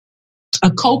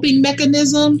coping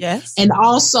mechanism, and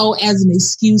also as an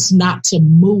excuse not to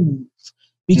move.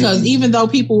 Because even though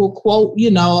people will quote,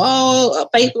 you know, oh,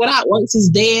 faith without works is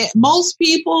dead, most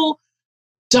people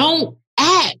don't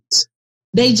act.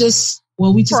 They just,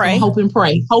 we just gonna hope and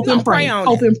pray. Hope and pray.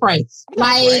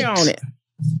 Like, pray on it.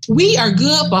 we are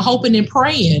good for hoping and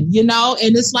praying, you know,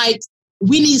 and it's like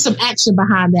we need some action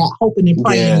behind that hoping and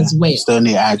praying as well. Still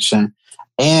need action.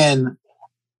 And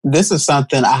this is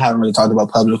something I haven't really talked about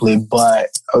publicly, but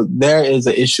there is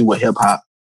an issue with hip hop.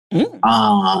 And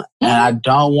I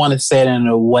don't want to say it in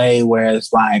a way where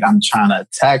it's like I'm trying to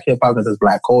attack hip hop because it's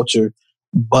Black culture.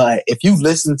 But if you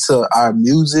listen to our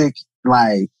music,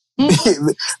 like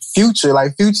Future,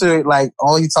 like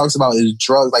all he talks about is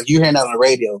drugs. Like you hearing that on the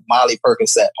radio, Molly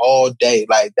Percocet all day.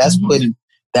 Like that's putting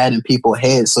that in people's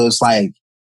heads. So it's like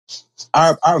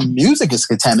our music is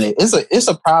contaminated. It's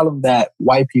a problem that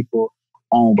white people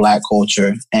own Black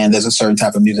culture, and there's a certain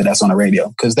type of music that's on the radio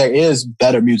because there is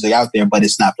better music out there, but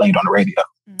it's not played on the radio.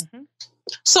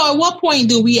 So at what point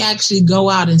do we actually go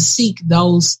out and seek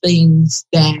those things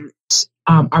that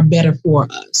are better for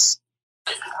us?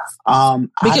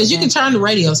 Because you can turn the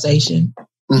radio station.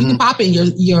 You can pop in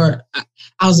your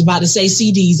I was about to say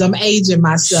CDs. I'm aging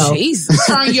myself. Jesus.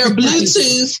 Turn your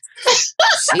Bluetooth.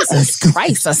 Jesus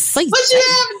Christ. But you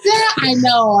have that. I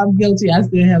know I'm guilty. I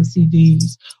still have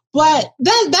CDs. But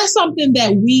that's something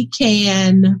that we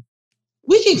can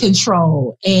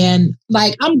control. And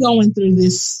like I'm going through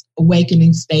this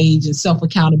awakening stage and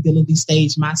self-accountability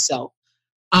stage myself.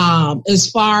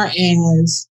 As far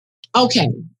as, okay,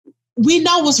 we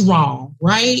know what's wrong,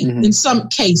 right? In some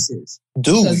cases.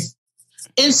 Do we?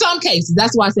 In some cases.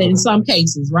 That's why I said in some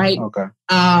cases, right? Okay.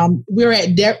 We're at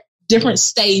different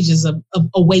stages of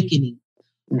awakening.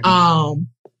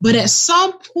 But at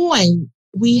some point,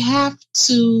 we have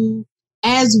to,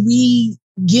 as we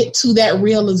get to that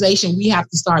realization, we have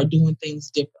to start doing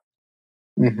things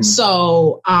different.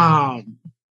 So,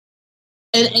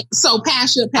 so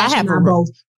Pasha and I both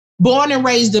born and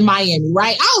raised in Miami,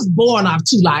 right? I was born off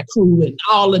Two Live Crew and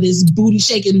all of this booty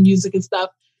shaking music and stuff.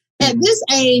 At this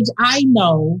age, I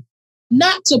know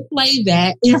not to play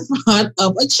that in front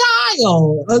of a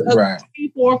child, a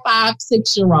 3, 4, 5,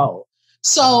 6-year-old.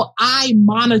 So I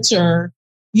monitor,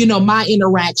 you know, my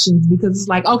interactions because it's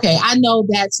like, okay, I know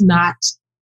that's not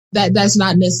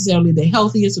necessarily the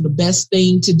healthiest or the best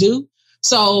thing to do.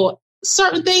 So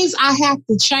certain things I have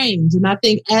to change. And I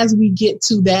think as we get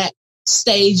to that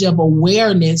stage of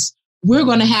awareness, we're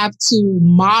going to have to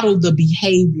model the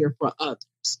behavior for others.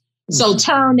 So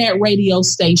turn that radio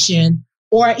station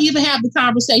or even have the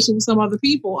conversation with some other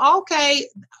people. Okay,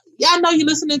 yeah, I know you're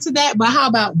listening to that, but how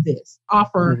about this?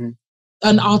 Offer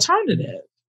an alternative.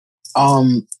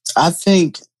 I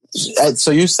think,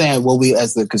 so you're saying what we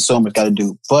as the consumers got to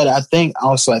do, but I think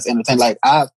also as entertainers, like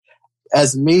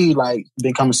as me, like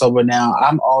becoming sober now,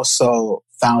 I'm also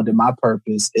found that my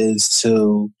purpose is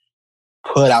to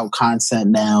put out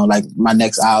content now, like my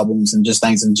next albums and just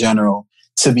things in general,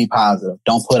 to be positive.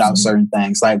 Don't put out certain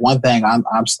things. Like one thing,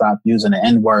 I'm stopped using the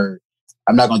N-word.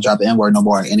 I'm not going to drop the N-word no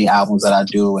more in any albums that I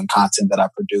do and content that I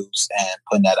produce and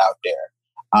putting that out there.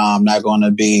 I'm not going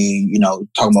to be, you know,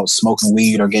 talking about smoking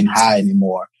weed or getting high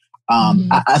anymore.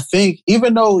 I think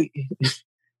even though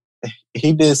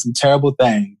he did some terrible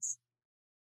things,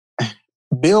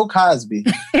 Bill Cosby.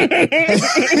 He's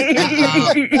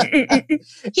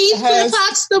Cliff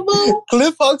Huxtable.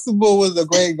 Cliff Huxtable was a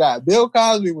great guy. Bill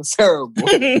Cosby was terrible.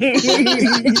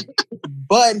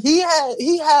 But he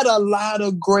had a lot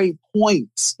of great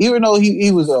points, even though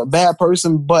he was a bad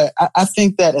person. But I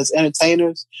think that as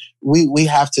entertainers, we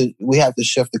have to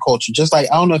shift the culture. Just like,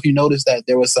 I don't know if you noticed that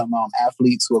there were some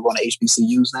athletes who are going to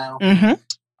HBCUs now.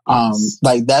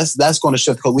 Like that's going to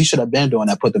shift, because we should have been doing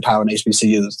that, put the power in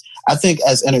HBCUs. I think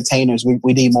as entertainers,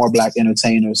 we need more Black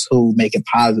entertainers who make it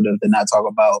positive and not talk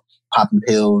about popping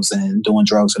pills and doing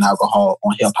drugs and alcohol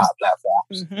on hip hop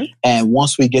platforms. And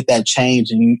once we get that change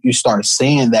and you start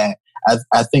seeing that,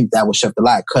 I think that will shift a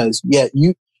lot. Because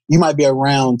you might be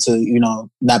around to, you know,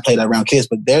 not play that around kids,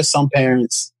 but there's some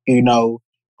parents, you know,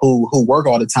 who work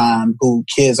all the time, who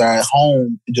kids are at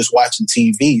home just watching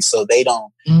TV, so they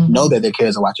don't know that their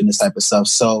kids are watching this type of stuff.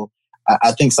 So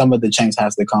I think some of the change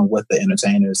has to come with the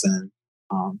entertainers and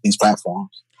these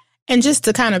platforms. And just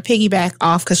to kind of piggyback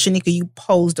off, because Sheneka, you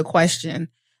posed a question.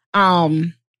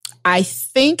 I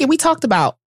think, and we talked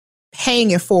about paying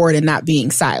it forward and not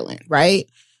being silent, right?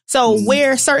 So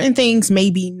where certain things may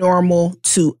be normal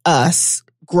to us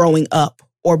growing up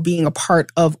or being a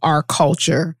part of our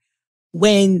culture,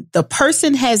 when the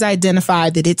person has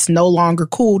identified that it's no longer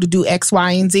cool to do X,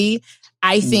 Y, and Z,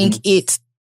 I think it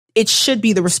should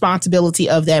be the responsibility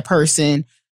of that person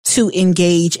to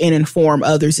engage and inform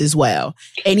others as well.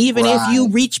 And even if you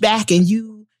reach back and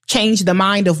you change the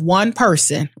mind of one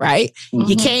person, right?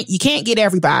 You can't get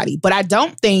everybody. But I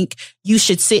don't think you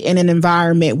should sit in an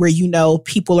environment where you know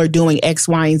people are doing X,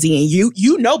 Y, and Z, and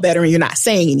you know better and you're not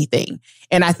saying anything.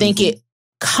 And I think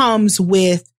comes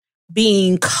with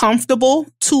being comfortable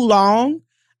too long.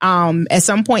 At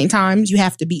some point in time, you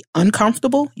have to be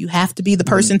uncomfortable. You have to be the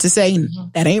person to say,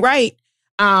 that ain't right.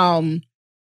 And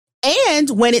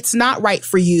when it's not right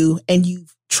for you and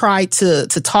you've tried to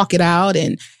talk it out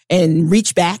and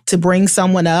reach back to bring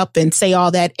someone up and say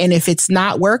all that, and if it's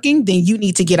not working, then you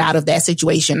need to get out of that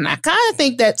situation. And I kind of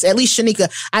think that's, at least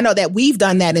Sheneka, I know that we've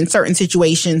done that in certain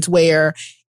situations where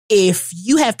if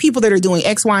you have people that are doing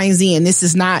X, Y, and Z, and this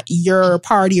is not your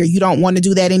party or you don't want to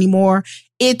do that anymore,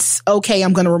 it's okay.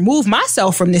 I'm going to remove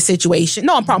myself from this situation.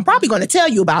 No, I'm probably going to tell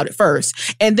you about it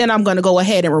first. And then I'm going to go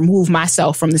ahead and remove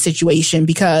myself from the situation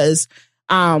because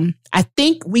I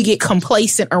think we get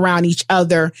complacent around each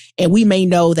other and we may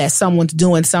know that someone's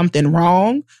doing something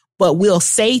wrong, but we'll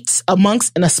say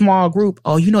amongst in a small group,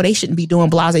 oh, they shouldn't be doing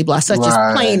blah, blah, blah, such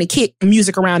as playing the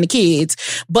music around the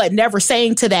kids, but never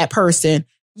saying to that person,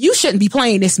 you shouldn't be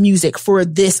playing this music for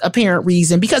this apparent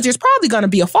reason because there's probably going to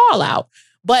be a fallout.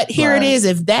 But here it is,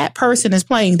 if that person is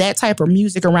playing that type of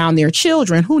music around their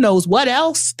children, who knows what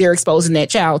else they're exposing that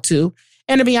child to.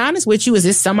 And to be honest with you, is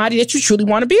this somebody that you truly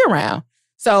want to be around?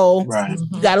 So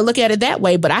you got to look at it that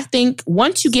way. But I think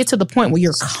once you get to the point where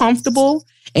you're comfortable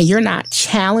and you're not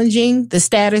challenging the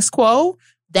status quo,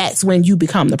 that's when you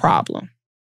become the problem.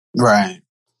 Right.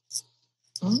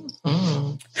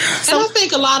 Mm-hmm. So, and I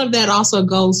think a lot of that also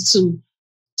goes to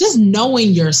just knowing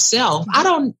yourself. I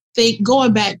don't think,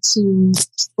 going back to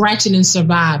scratching and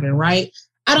surviving, right?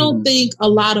 I don't think a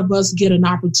lot of us get an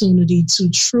opportunity to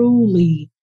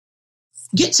truly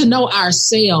get to know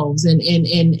ourselves and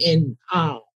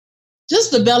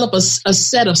just develop a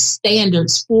set of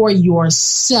standards for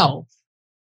yourself.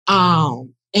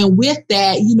 And with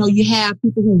that, you have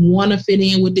people who want to fit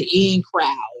in with the in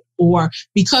crowd, or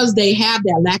because they have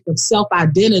that lack of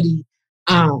self-identity,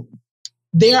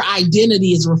 their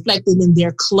identity is reflected in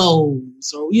their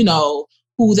clothes or,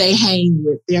 who they hang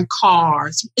with, their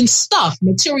cars and stuff,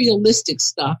 materialistic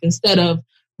stuff, instead of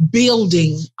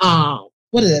building,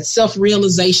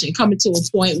 self-realization, coming to a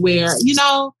point where,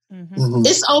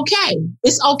 it's okay.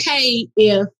 It's okay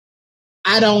if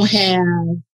I don't have,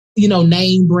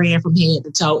 name brand from head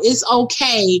to toe. It's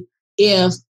okay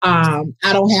if I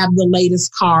don't have the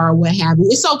latest car or what have you.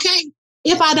 It's okay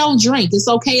if I don't drink. It's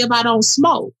okay if I don't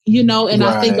smoke, and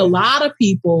I think a lot of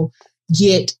people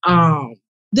get,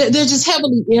 they're just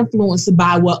heavily influenced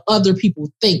by what other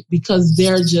people think because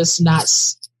they're just not,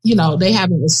 they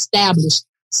haven't established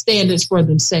standards for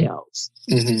themselves.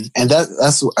 Mm-hmm. And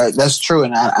that's true.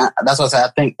 And that's what I say. I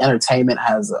think entertainment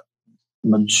has a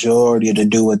majority to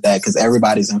do with that because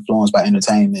everybody's influenced by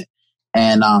entertainment.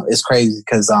 And it's crazy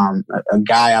because a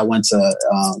guy I went to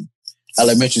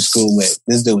elementary school with,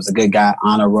 this dude was a good guy,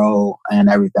 honor roll and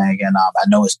everything. And I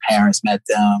know his parents met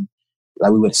them.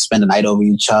 Like we would spend the night over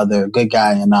each other. Good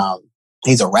guy. And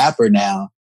he's a rapper now.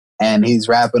 And he's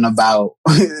rapping about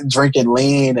drinking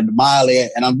lean and Molly.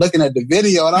 And I'm looking at the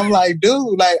video and I'm like,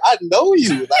 dude, like, I know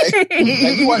you. Like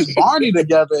we watched Barney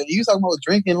together and you talking about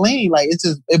drinking lean. Like,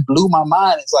 it blew my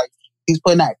mind. It's like, he's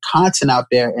putting that content out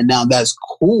there and now that's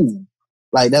cool.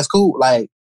 Like, that's cool. Like,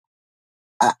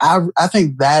 I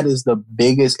think that is the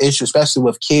biggest issue, especially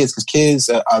with kids, because kids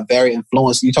are very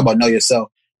influenced. You talk about know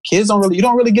yourself. Kids you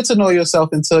don't really get to know yourself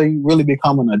until you really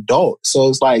become an adult. So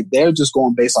it's like they're just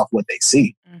going based off what they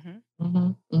see. Mm-hmm.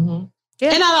 Mm-hmm. Mm-hmm.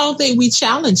 Yeah. And I don't think we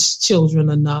challenge children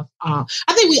enough. I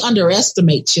think we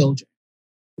underestimate children.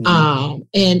 Mm-hmm.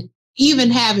 And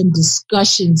even having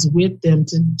discussions with them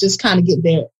to just kind of get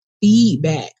their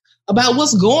feedback about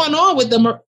what's going on with them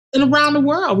and around the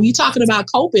world. When you're talking about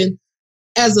coping,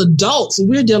 as adults,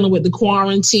 we're dealing with the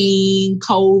quarantine,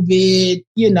 COVID,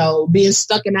 being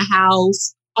stuck in the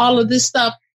house, all of this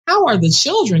stuff. How are the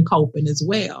children coping as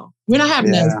well? We're not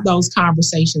having those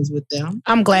conversations with them.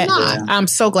 I'm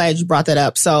so glad you brought that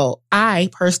up. So I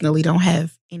personally don't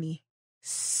have any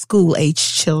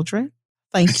school-age children.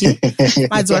 Thank you.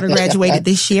 My daughter graduated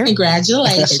this year.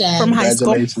 Congratulations. From high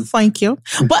school. Thank you.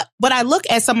 But I look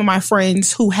at some of my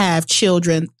friends who have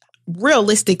children.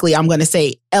 Realistically, I'm going to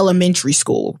say elementary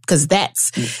school, because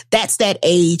that's that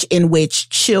age in which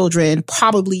children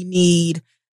probably need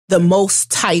the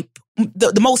most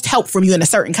help from you in a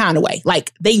certain kind of way.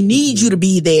 Like they need you to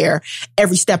be there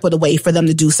every step of the way for them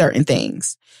to do certain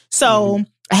things. So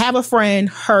I have a friend,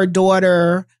 her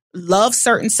daughter loves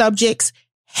certain subjects,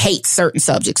 hates certain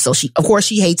subjects. So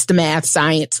she hates the math,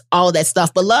 science, all of that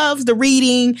stuff, but loves the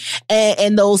reading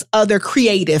and those other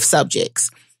creative subjects.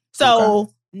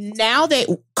 So now that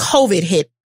COVID hit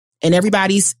and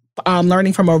everybody's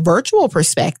learning from a virtual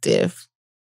perspective,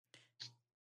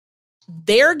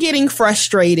 they're getting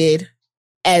frustrated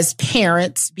as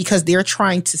parents because they're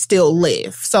trying to still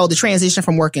live. So the transition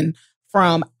from working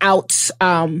from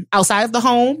outside of the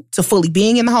home to fully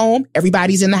being in the home,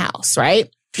 everybody's in the house,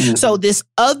 right? Mm-hmm. So this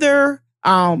other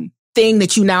thing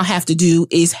that you now have to do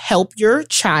is help your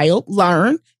child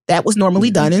learn that was normally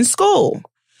done in school.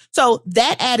 So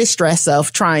that added stress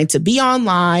of trying to be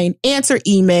online, answer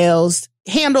emails,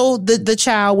 handle the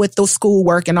child with the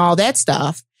schoolwork and all that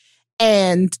stuff.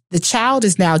 And the child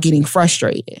is now getting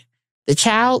frustrated. The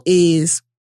child is,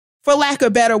 for lack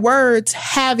of better words,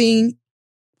 having, I'm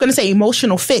going to say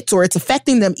emotional fits, or it's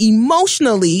affecting them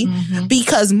emotionally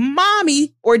because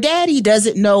mommy or daddy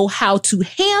doesn't know how to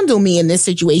handle me in this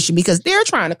situation because they're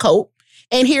trying to cope.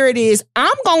 And here it is.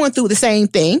 I'm going through the same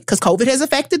thing because COVID has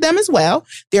affected them as well.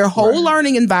 Their whole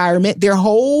learning environment, their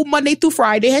whole Monday through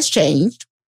Friday has changed.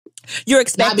 You're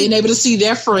expecting not being able to see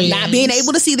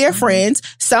their friends.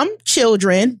 Some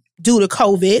children, due to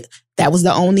COVID, that was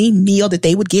the only meal that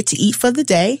they would get to eat for the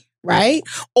day, right?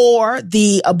 Or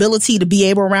the ability to be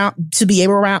able to be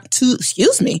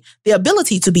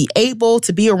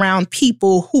around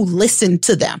people who listened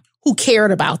to them, who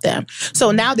cared about them.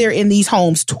 So now they're in these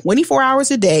homes 24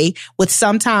 hours a day with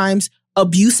sometimes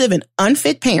abusive and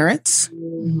unfit parents,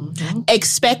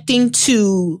 expecting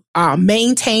to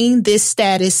maintain this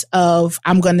status of,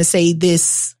 I'm going to say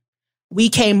this, we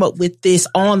came up with this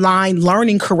online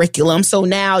learning curriculum. So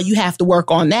now you have to work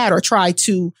on that or try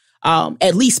to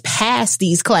at least pass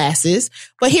these classes.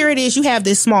 But here it is, you have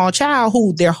this small child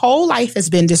who their whole life has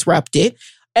been disrupted.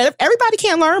 Everybody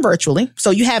can't learn virtually.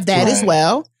 So you have that as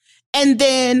well. And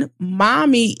then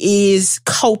mommy is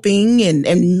coping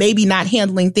and maybe not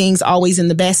handling things always in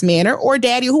the best manner, or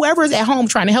daddy, whoever is at home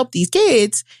trying to help these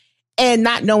kids and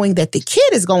not knowing that the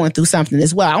kid is going through something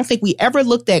as well. I don't think we ever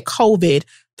looked at COVID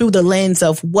through the lens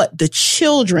of what the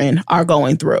children are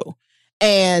going through.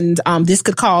 And this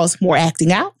could cause more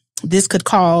acting out. This could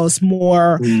cause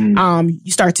more,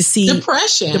 you start to see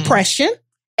depression,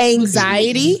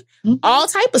 anxiety, all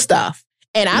type of stuff.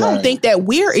 And I don't think that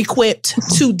we're equipped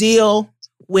to deal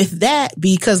with that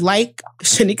because, like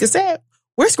Sheneka said,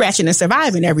 we're scratching and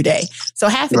surviving every day. So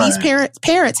half of these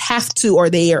parents have to, or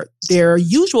their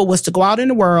usual was to go out in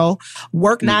the world,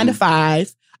 work 9 to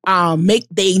 5,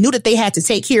 they knew that they had to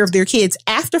take care of their kids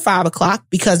after 5 o'clock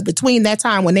because between that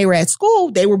time when they were at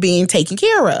school, they were being taken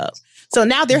care of. So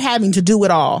now they're having to do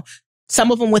it all.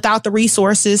 Some of them without the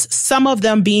resources, some of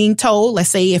them being told, let's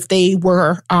say if they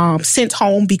were sent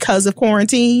home because of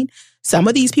quarantine, some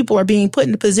of these people are being put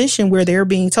in a position where they're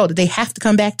being told that they have to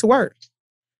come back to work.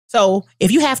 So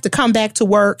if you have to come back to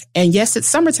work, and yes, it's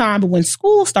summertime, but when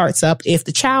school starts up, if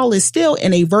the child is still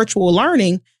in a virtual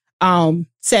learning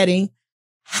setting,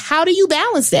 how do you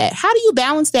balance that? How do you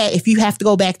balance that if you have to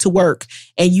go back to work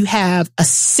and you have a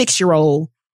 6-year-old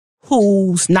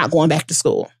who's not going back to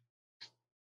school?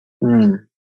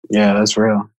 Yeah, that's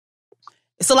real.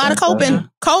 It's a lot of coping.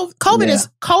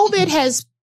 COVID has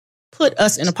put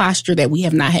us in a posture that we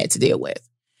have not had to deal with.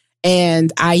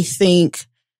 And I think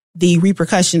the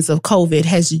repercussions of COVID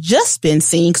has just been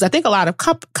seen because I think a lot of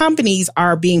companies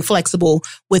are being flexible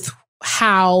with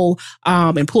how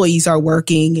employees are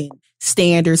working and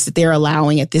standards that they're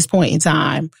allowing at this point in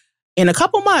time. In a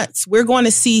couple months, we're going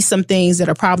to see some things that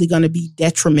are probably going to be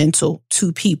detrimental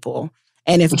to people.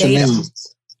 And if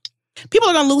people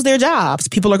are going to lose their jobs.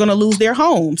 People are going to lose their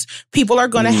homes. People are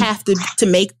going to have to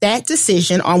make that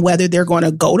decision on whether they're going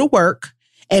to go to work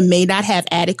and may not have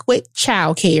adequate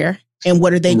childcare. And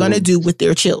what are they going to do with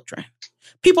their children?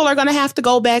 People are going to have to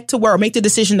go back to work, make the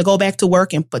decision to go back to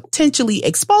work and potentially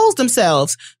expose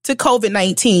themselves to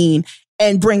COVID-19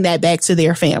 and bring that back to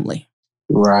their family.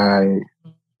 Right.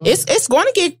 It's going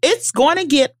to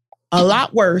get a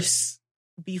lot worse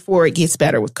before it gets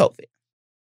better with COVID.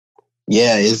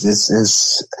 Yeah, it's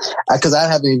because I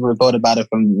haven't even thought about it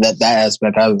from that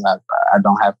aspect. I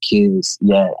don't have kids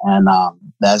yet, and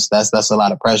that's a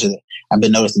lot of pressure. I've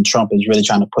been noticing Trump is really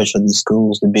trying to push for these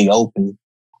schools to be open.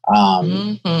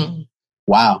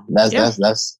 Wow,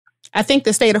 that's. I think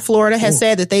the state of Florida has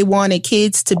said that they wanted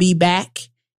kids to be back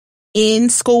in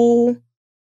school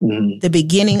the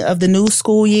beginning of the new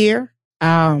school year.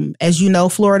 As you know,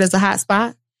 Florida is a hot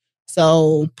spot.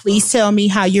 So please tell me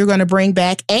how you're going to bring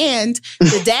back. And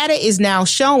the data is now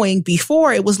showing.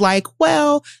 Before it was like,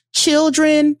 well,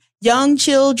 children, young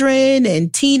children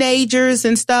and teenagers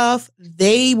and stuff,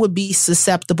 they would be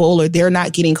susceptible or they're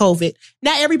not getting COVID.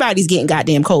 Not everybody's getting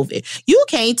goddamn COVID. You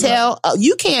can't tell,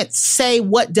 you can't say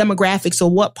what demographics or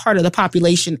what part of the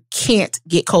population can't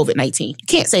get COVID-19. You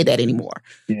can't say that anymore.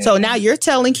 Yeah. So now you're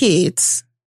telling kids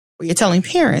where you're telling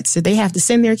parents that they have to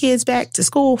send their kids back to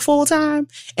school full time.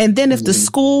 And then if the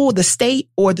school, the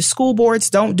state, or the school boards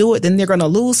don't do it, then they're going to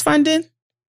lose funding.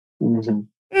 Mm-hmm.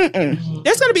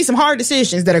 There's going to be some hard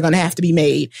decisions that are going to have to be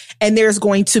made. And it's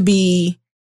going to be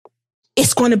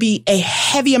a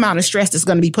heavy amount of stress that's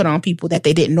going to be put on people that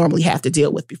they didn't normally have to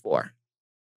deal with before.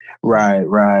 Right.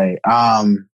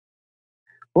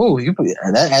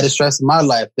 That added stress in my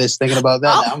life. Just thinking about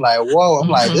that, I'm like, whoa. I'm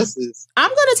like, this is. I'm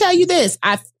going to tell you this.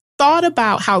 I thought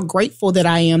about how grateful that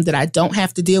I am that I don't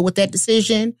have to deal with that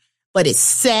decision, but it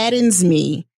saddens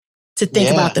me to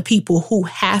think about the people who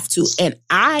have to. And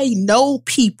I know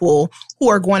people who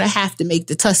are going to have to make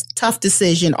the tough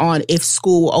decision on if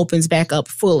school opens back up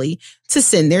fully to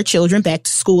send their children back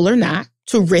to school or not,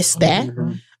 to risk that.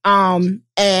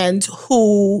 And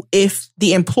who, if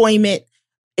the employment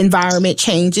environment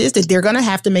changes, that they're going to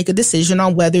have to make a decision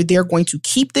on whether they're going to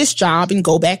keep this job and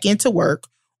go back into work,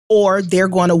 or they're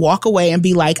going to walk away and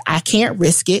be like, I can't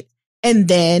risk it. And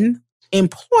then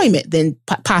employment then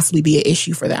possibly be an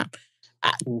issue for them.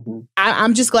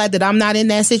 I'm just glad that I'm not in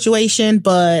that situation,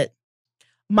 but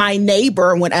my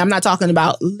neighbor, when I'm not talking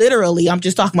about literally, I'm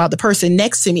just talking about the person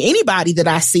next to me, anybody that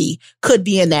I see could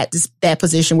be in that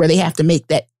position where they have to make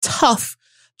that tough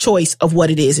choice of what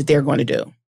it is that they're going to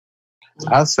do.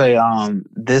 I'll say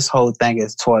this whole thing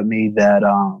has taught me that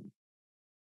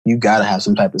you got to have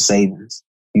some type of savings.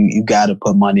 You got to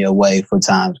put money away for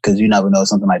times, because you never know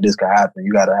something like this could happen.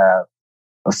 You got to have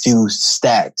a few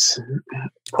stacks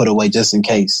put away just in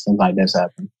case something like this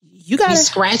happens. You got to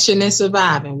scratching and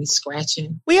surviving. We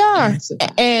scratching. We are.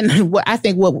 And what I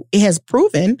think what it has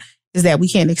proven is that we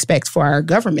can't expect for our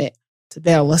government to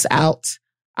bail us out.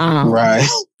 Right.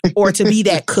 Or to be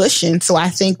that cushion. So I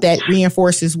think that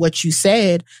reinforces what you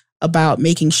said about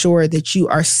making sure that you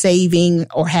are saving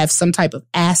or have some type of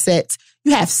assets.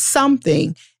 You have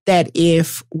something that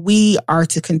if we are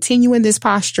to continue in this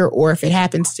posture, or if it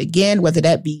happens again, whether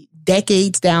that be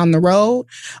decades down the road,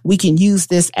 we can use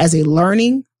this as a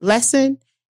learning lesson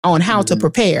on how to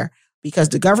prepare, because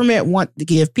the government want to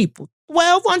give people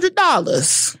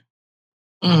 $1,200.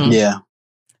 Yeah.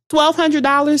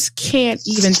 $1,200 can't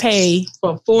even pay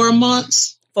for 4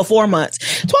 months.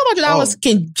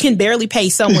 $1,200 can barely pay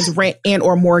someone's rent and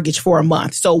or mortgage for a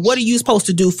month. So what are you supposed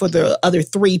to do for the other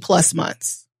 3+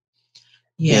 months?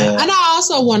 Yeah. And I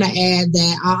also want to add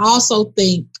that I also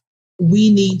think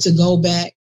we need to go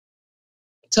back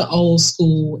to old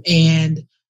school and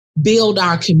build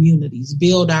our communities,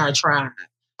 build our tribe.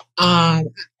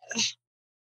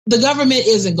 The government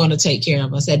isn't going to take care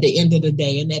of us at the end of the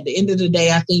day. And at the end of the day,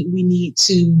 I think we need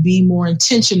to be more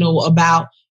intentional about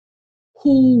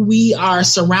who we are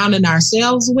surrounding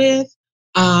ourselves with.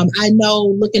 I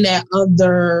know looking at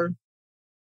other,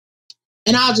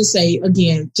 and I'll just say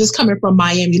again, just coming from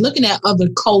Miami, looking at other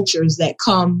cultures that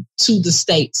come to the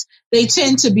States, they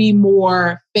tend to be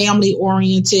more family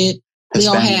oriented.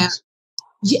 They'll have,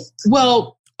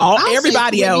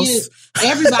 everybody else.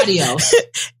 Everybody else.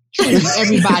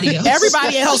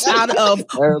 Everybody else out of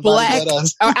Black, or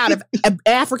out of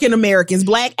African Americans,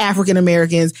 Black African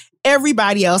Americans,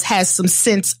 everybody else has some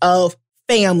sense of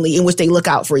family in which they look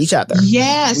out for each other.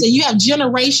 Yes, and you have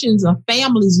generations of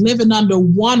families living under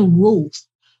one roof,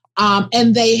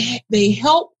 and they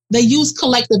use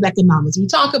collective economics. We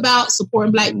talk about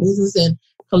supporting Black business and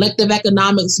collective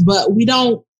economics, but we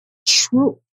don't.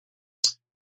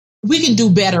 We can do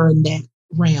better in that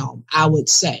realm, I would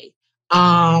say.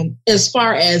 As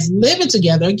far as living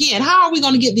together, again, how are we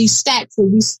going to get these stacks if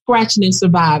we scratching and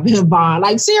surviving, Von?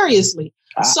 Like, seriously.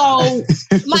 So,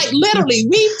 like, literally,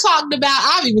 we've talked about,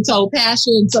 I've even told Pasha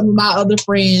and some of my other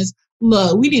friends,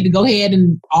 look, we need to go ahead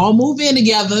and all move in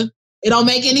together. It don't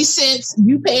make any sense.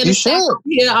 You paying a stack over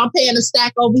here, I'm paying a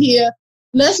stack over here.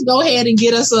 Let's go ahead and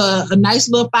get us a nice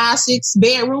little 5-6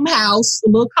 bedroom house, a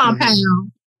little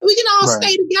compound. We can all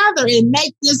stay together and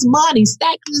make this money,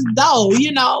 stack this dough,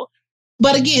 you know.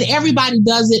 But again, everybody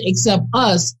does it except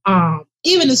us.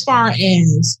 Even as far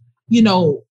as, you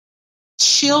know,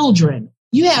 children,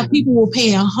 you have people who are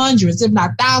paying hundreds, if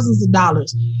not thousands of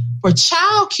dollars for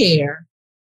childcare.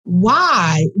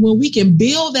 Why? When we can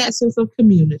build that sense of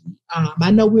community. I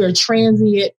know we're a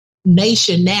transient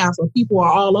nation now, so people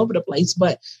are all over the place,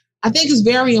 but I think it's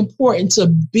very important to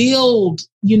build,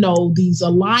 you know, these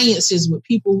alliances with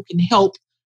people who can help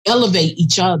elevate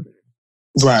each other.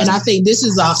 Right. And I think this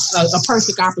is a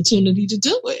perfect opportunity to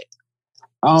do it.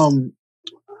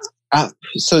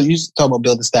 So you talk about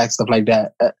building stacks, stuff like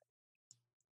that.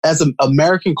 As an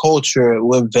American culture,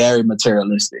 we're very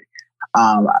materialistic.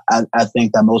 I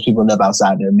think that most people live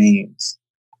outside their means.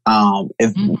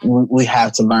 We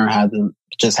have to learn how to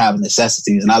just have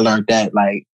necessities. And I learned that,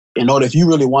 like, if you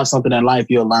really want something in life,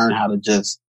 you'll learn how to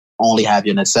just only have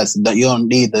your necessities. You don't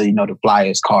need the, the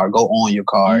flyest car. Go on your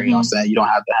car. You know what I'm saying? You don't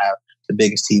have to have the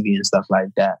biggest TV and stuff like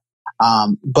that.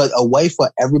 But a way for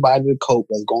everybody to cope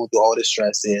that's going through all this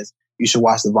stress is you should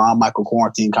watch the Von Mychael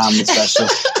quarantine comedy special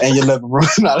in your living room.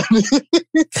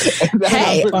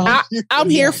 Hey, I'm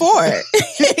here for it.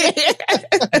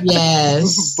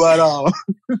 Yes. But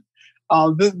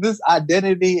this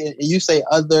identity, and you say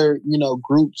other,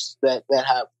 groups that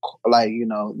have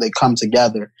they come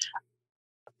together.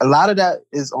 A lot of that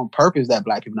is on purpose that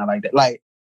Black people not like that. Like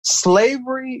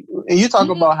slavery, and you talk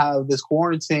about how this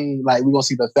quarantine, like we're gonna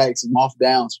see the effects month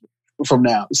down from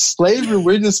now. Slavery,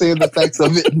 we're just seeing the effects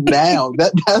of it now.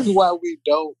 That's why we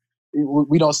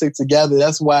don't stick together.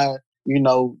 That's why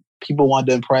people want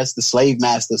to impress the slave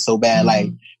master so bad.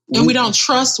 Like, and we don't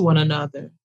trust one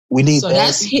another. We need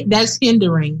that's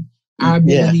hindering our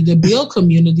ability to build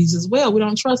communities as well. We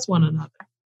don't trust one another.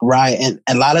 Right. And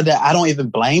a lot of that, I don't even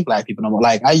blame Black people no more.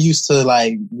 Like, I used to,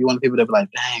 be one of the people that be like,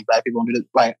 dang, Black people don't do this.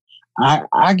 Like,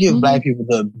 I give Black people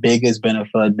the biggest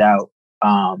benefit of doubt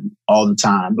all the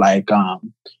time. Like,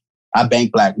 I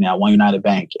bank Black now, One United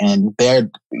Bank. And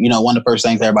they're, one of the first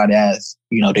things everybody asks,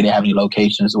 do they have any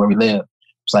locations where we live?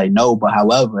 It's like, no, but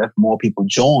however, if more people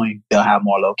join, they'll have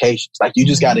more locations. Like, you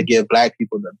just got to give Black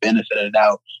people the benefit of the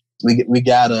doubt.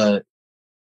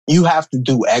 You have to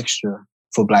do extra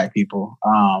for Black people.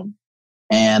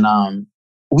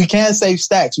 We can't save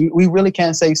stacks. We really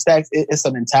can't save stacks. It's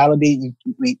a mentality.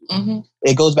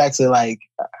 It goes back to I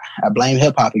blame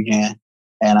hip hop again,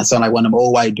 and I sound like one of them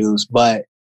old white dudes, but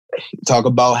talk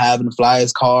about having the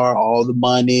flyest car, all the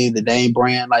money, the name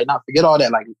brand, not forget all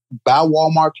that. Like, buy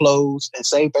Walmart clothes and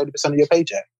save 30% of your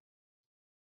paycheck.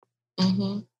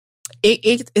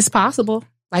 It's possible.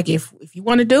 Like, if you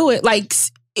want to do it,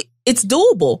 it's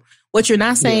doable. What you're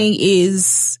not saying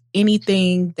is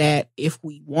anything that if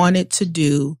we wanted to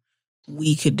do,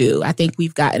 we could do. I think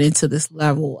we've gotten into this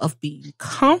level of being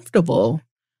comfortable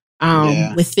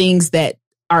with things that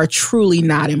are truly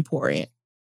not important.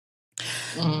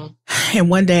 And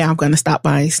one day I'm going to stop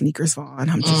buying sneakers, Vaughn.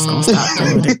 I'm just going to stop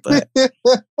doing it. But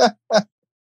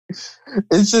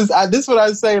it's just, this is what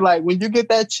I say. Like, when you get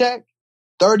that check,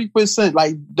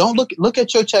 30%, don't look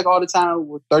at your check all the time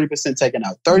with 30% taken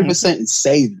out. 30% is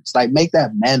savings. Make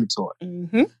that mandatory.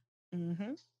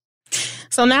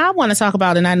 So now I want to talk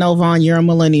about, and I know, Vaughn, you're a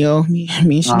millennial. Me and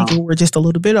Sheneka, we're just a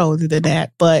little bit older than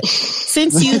that. But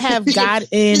since you have gotten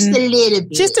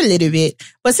just a little bit,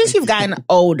 but since you've gotten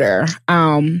older,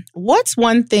 what's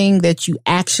one thing that you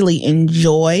actually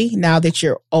enjoy now that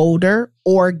you're older,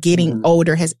 or getting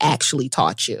older has actually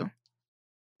taught you?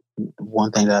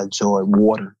 One thing that I enjoy,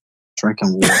 water.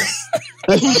 Drinking water.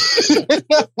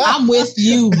 I'm with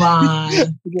you,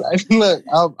 Vaughn. Look,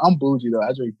 I'm bougie though.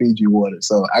 I drink Fiji water,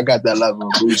 so I got that level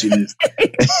of bouginess.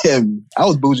 I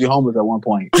was bougie homeless at one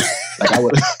point. I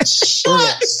would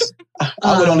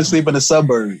only sleep in the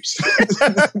suburbs.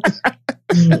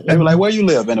 They were like, "Where you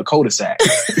live?" In a cul-de-sac.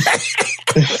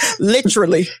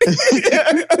 Literally.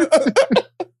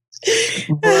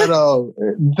 But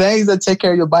things that take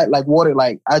care of your body, like water.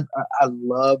 I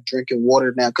love drinking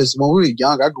water now, because when we were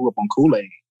young, I grew up on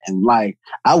Kool-Aid, and I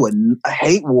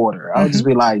hate water. I would just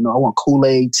be like, no, I want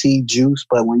Kool-Aid, tea, juice.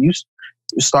 But when you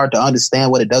start to understand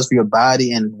what it does for your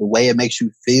body and the way it makes you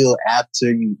feel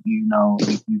after you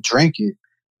drink it,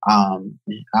 I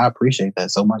appreciate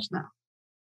that so much now.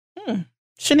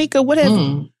 Sheneka,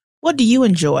 what do you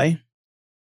enjoy,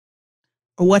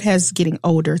 or what has getting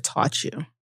older taught you?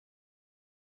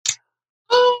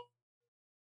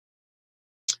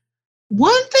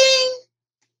 One thing,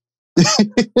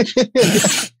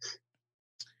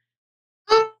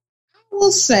 I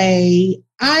will say,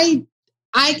 I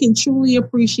can truly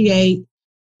appreciate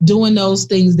doing those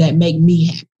things that make me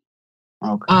happy.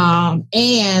 Okay.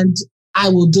 And I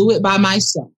will do it by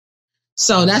myself.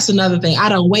 So that's another thing. I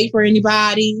don't wait for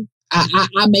anybody.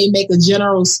 I may make a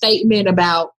general statement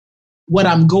about what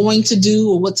I'm going to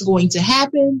do or what's going to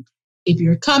happen. If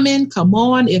you're coming, come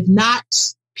on. If not,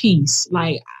 peace.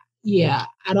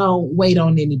 I don't wait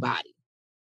on anybody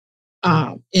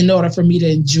in order for me to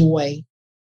enjoy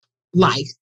life.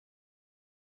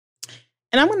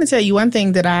 And I'm going to tell you one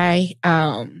thing that I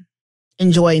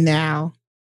enjoy now,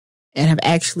 and have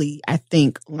actually, I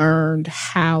think, learned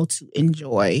how to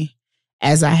enjoy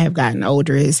as I have gotten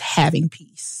older, is having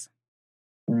peace.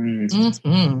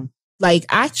 Mm-hmm.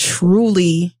 I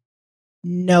truly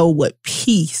know what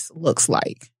peace looks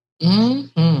like.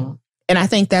 Mm-hmm. And I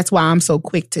think that's why I'm so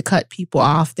quick to cut people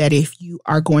off, that if you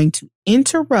are going to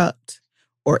interrupt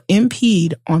or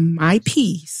impede on my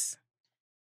peace,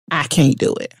 I can't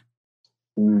do it.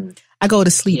 I go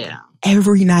to sleep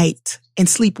every night and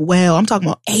sleep well. I'm talking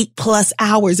about 8+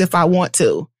 hours if I want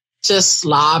to. Just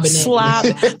slobbing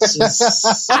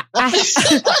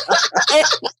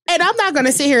and I'm not going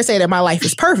to sit here and say that my life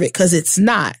is perfect because it's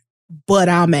not, but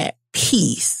I'm at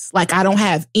peace. Like I don't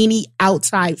have any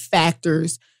outside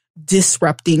factors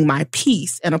disrupting my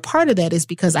peace. And a part of that is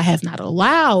because I have not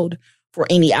allowed for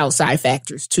any outside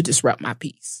factors to disrupt my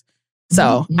peace.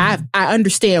 So I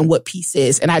understand what peace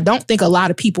is. And I don't think a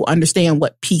lot of people understand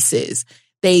what peace is.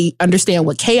 They understand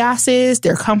what chaos is.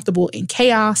 They're comfortable in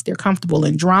chaos. They're comfortable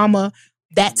in drama.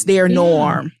 That's their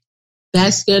norm.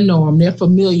 That's their norm. They're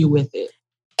familiar with it.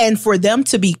 And for them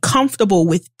to be comfortable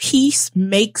with peace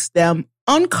makes them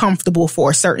uncomfortable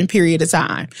for a certain period of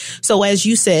time. So as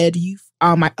you said,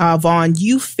 Vaughn,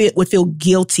 you would feel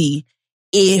guilty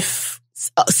if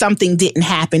something didn't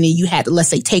happen and you had to, let's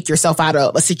say, take yourself out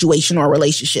of a situation or a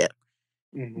relationship.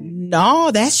 No,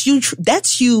 that's you.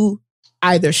 That's you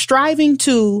either striving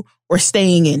to or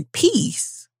staying in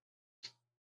peace.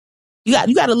 You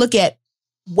got to look at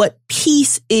what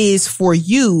peace is for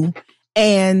you,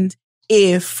 and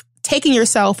if taking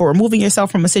yourself or removing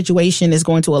yourself from a situation is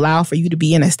going to allow for you to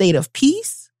be in a state of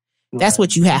peace, that's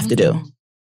what you have to do.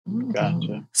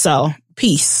 Gotcha. So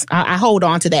peace. I hold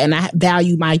on to that, and I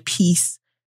value my peace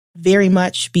very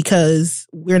much because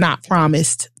we're not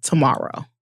promised tomorrow.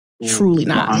 Truly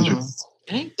not.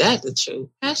 Ain't that the truth?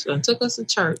 Pastor took us to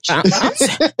church.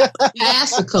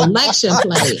 Pass a collection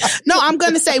plate. No, I'm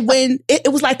going to say when it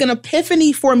was like an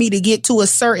epiphany for me to get to a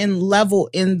certain level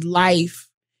in life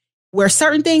where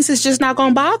certain things is just not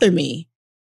going to bother me.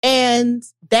 And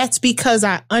that's because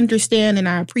I understand and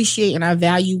I appreciate and I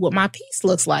value what my peace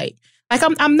looks like. Like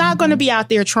I'm not going to be out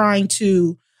there trying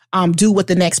to do what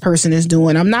the next person is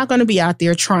doing. I'm not going to be out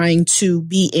there trying to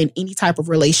be in any type of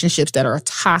relationships that are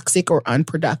toxic or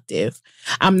unproductive.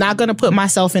 I'm not going to put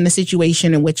myself in a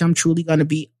situation in which I'm truly going to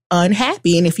be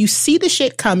unhappy. And if you see the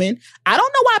shit coming, I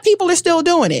don't know why people are still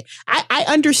doing it. I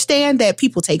understand that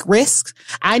people take risks.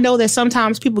 I know that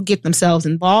sometimes people get themselves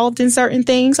involved in certain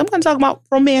things. I'm going to talk about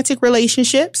romantic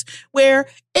relationships where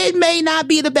it may not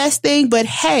be the best thing, but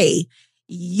hey,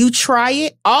 you try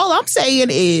it. All I'm saying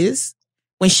is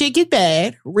when shit get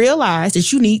bad, realize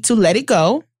that you need to let it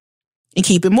go and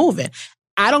keep it moving.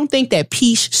 I don't think that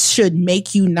peace should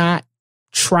make you not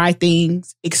try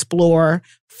things, explore,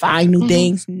 find new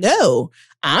things. No,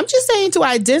 I'm just saying to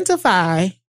identify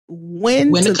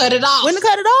when to cut it off. When to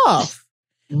cut it off.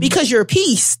 Because your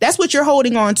peace, that's what you're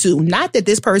holding on to. Not that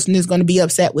this person is going to be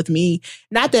upset with me.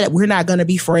 Not that we're not going to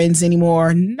be friends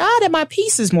anymore. Not that my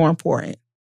peace is more important.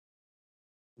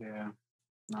 Yeah,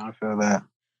 no, I feel that.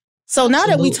 So now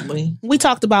that we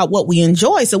talked about what we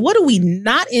enjoy, so what do we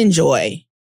not enjoy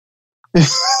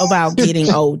about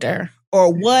getting older?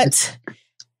 Or what?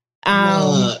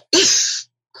 What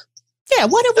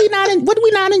do we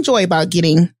not enjoy about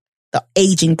getting the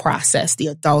aging process, the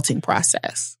adulting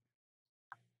process?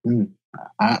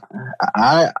 I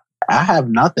have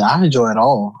nothing. I enjoy it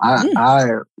all.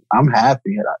 I'm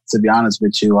happy, to be honest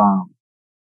with you.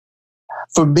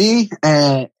 For me,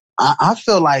 and I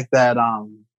feel like that.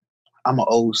 I'm an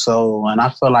old soul, and I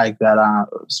feel like that.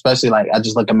 Especially like I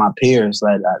just look at my peers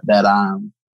that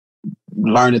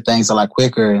learning things a lot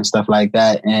quicker and stuff like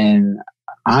that, and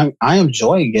I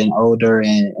enjoy getting older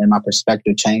and my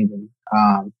perspective changing.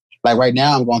 Like right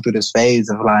now, I'm going through this phase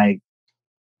of like,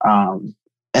 and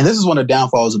this is one of the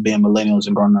downfalls of being millennials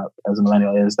and growing up as a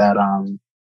millennial is that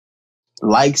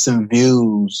likes and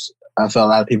views. I feel a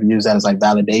lot of people use that as like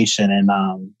validation, and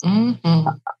I'm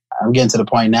getting to the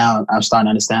point now. I'm starting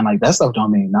to understand like that stuff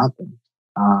don't mean nothing.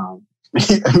 I'd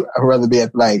rather be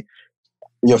at like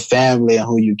your family and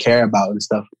who you care about and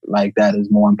stuff like that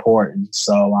is more important.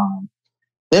 So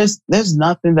there's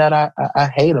nothing that I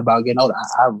hate about getting older.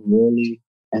 I really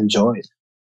enjoy it.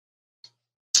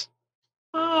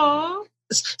 Oh,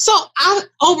 so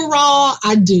overall,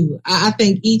 I do. I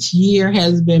think each year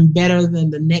has been better than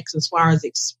the next as far as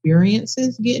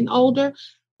experiences getting older.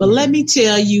 But let me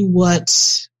tell you what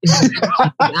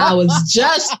I was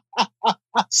just,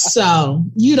 so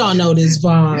you don't know this,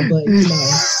 Vaughn, but you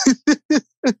know,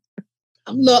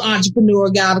 I'm a little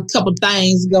entrepreneur, got a couple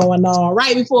things going on.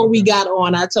 Right before we got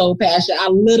on, I told Pasha, I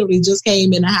literally just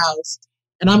came in the house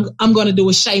and I'm going to do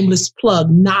a shameless plug.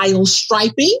 Nile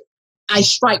Striping. I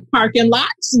stripe parking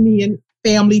lots, me and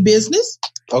family business.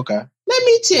 Okay. Let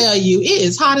me tell you, it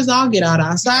is hot as all get out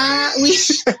outside. Right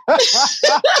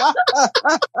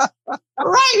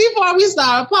before we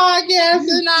started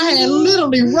podcasting, I had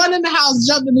literally run in the house,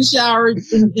 jumped in the shower,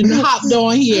 and hopped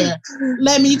on here.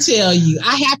 Let me tell you,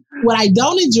 what I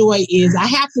don't enjoy is I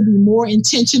have to be more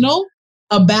intentional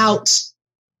about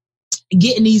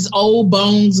getting these old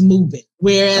bones moving.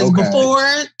 Whereas before,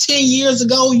 10 years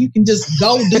ago, you can just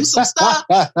go do some stuff.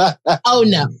 Oh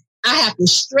no, I have to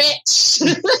stretch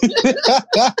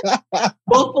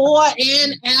before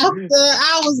and after.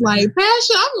 I was like,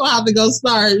 Pasha, I'm going to have to go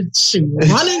start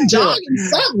running, jogging,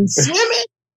 something, swimming.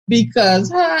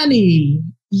 Because, honey,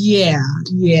 yeah,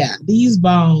 these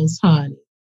bones, honey.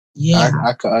 Yeah.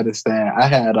 I could understand. I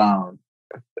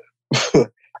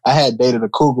had dated a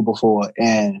cougar before,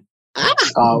 and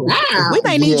wow. We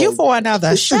may need you for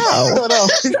another show.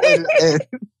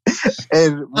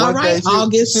 and all right,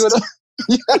 August.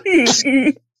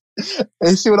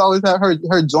 And she would always have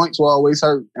her joints will always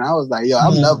hurt. And I was like, yo,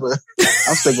 I'm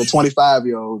sick of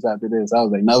 25-year-olds after this. I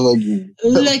was like, never again.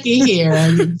 Looky here.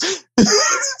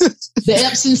 The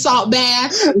Epsom salt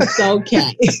bath, it's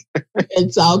okay.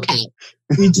 It's okay.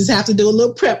 We just have to do a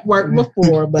little prep work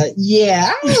before. But yeah,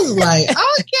 I was like,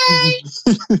 okay.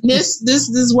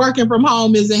 This working from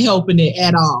home isn't helping it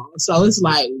at all. So it's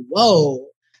like, whoa,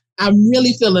 I'm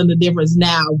really feeling the difference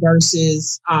now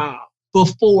versus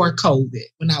before COVID,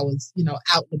 when I was,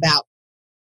 out and about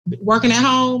working at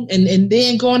home and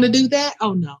then going to do that.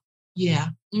 Oh no. Yeah.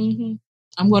 Mm-hmm.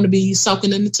 I'm going to be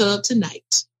soaking in the tub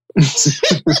tonight.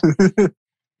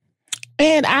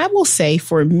 And I will say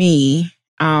for me,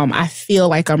 I feel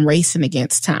like I'm racing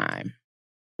against time.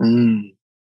 And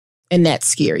that's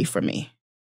scary for me.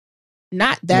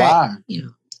 Not that, why?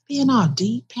 Being all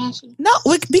deep, passionate. No,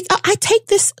 I take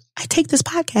this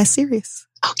podcast serious.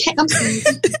 Okay, I'm sorry.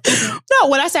 No,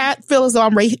 when I say I feel as though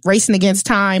I'm racing against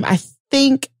time, I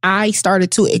think I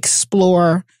started to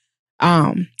explore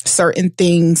certain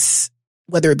things,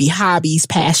 whether it be hobbies,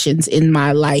 passions in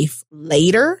my life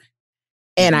later.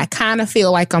 And I kind of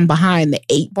feel like I'm behind the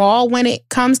 8 ball when it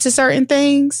comes to certain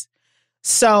things.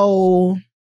 So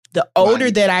the older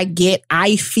that I get,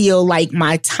 I feel like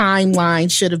my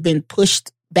timeline should have been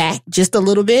pushed back just a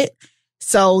little bit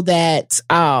so that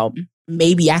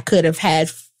maybe I could have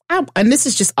had, and this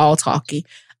is just all talking,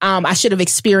 I should have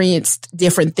experienced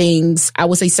different things. I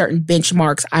would say certain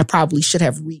benchmarks I probably should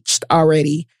have reached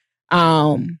already.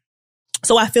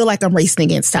 So I feel like I'm racing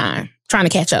against time, trying to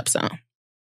catch up some.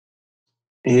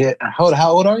 Yeah.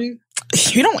 How old are you?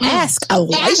 You don't ask a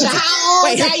lady. Pasha, how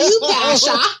old are you,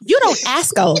 Pasha? You don't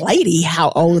ask a lady how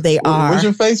old they are. What's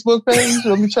your Facebook page?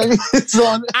 Let me check it.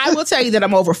 On. I will tell you that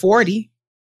I'm over 40.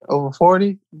 Over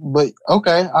 40? But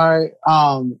okay, all right.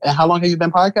 And how long have you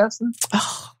been podcasting?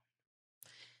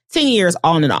 10 years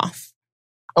on and off.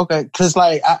 Okay, because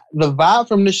the vibe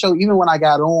from this show, even when I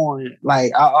got on,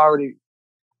 I already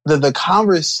the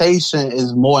conversation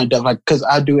is more in depth. Because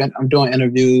I'm doing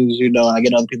interviews, and I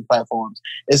get other people's platforms.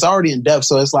 It's already in depth,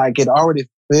 so it's it already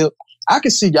feels. I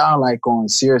could see y'all on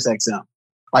Sirius XM.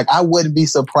 I wouldn't be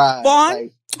surprised.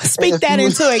 Vaughn, speak that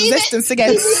into existence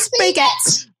again. Speak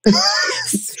it.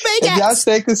 If y'all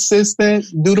stay consistent,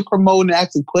 do the promoting,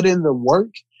 actually put in the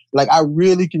work, I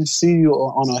really can see you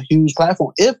on a huge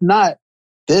platform. If not,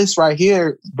 this right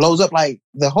here blows up.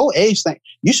 The whole age thing.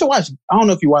 You should watch. I don't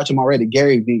know if you watch him already.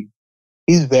 Gary Vee.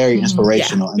 He's very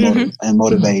inspirational and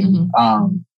motivating.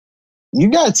 You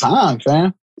got time,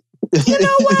 fam. You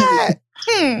know what?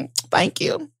 Thank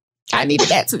you. I needed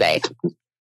that today.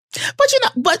 But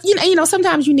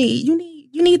sometimes you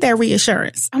need that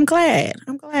reassurance. I'm glad.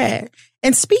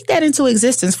 And speak that into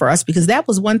existence for us, because that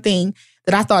was one thing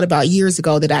that I thought about years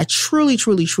ago that I truly,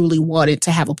 truly, truly wanted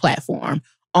to have a platform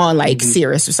on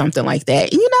Sirius or something like that.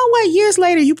 And you know what? Years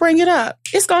later, you bring it up.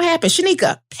 It's going to happen.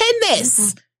 Sheneka, pin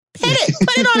this. Pin it.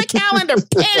 Put it on a calendar.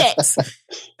 Pin it.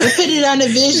 Put it on a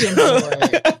vision board.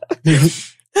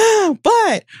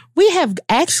 But we have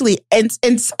actually, and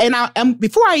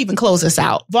before I even close this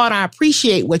out, Vaughn, I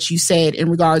appreciate what you said in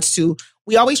regards to,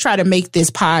 we always try to make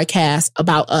this podcast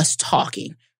about us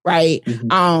talking, right?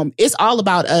 It's all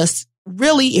about us.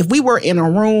 Really, if we were in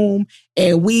a room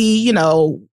and we,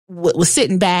 was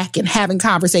sitting back and having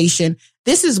conversation,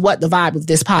 this is what the vibe of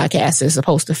this podcast is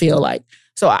supposed to feel like.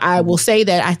 So I will say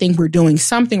that I think we're doing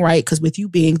something right, because with you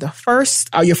being your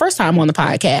first time on the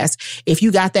podcast, if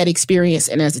you got that experience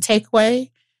and as a takeaway,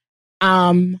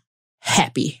 I'm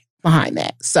happy behind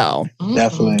that. So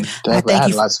definitely. I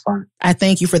had lots of fun. I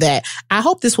thank you for that. I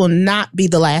hope this will not be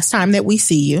the last time that we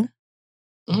see you.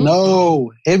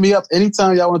 No, hit me up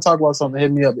anytime y'all want to talk about something.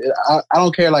 Hit me up. I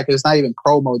don't care. It's not even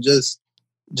promo. Just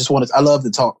want to. I love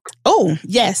to talk. Oh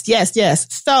yes.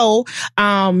 So,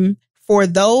 for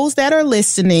those that are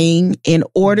listening, in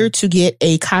order to get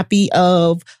a copy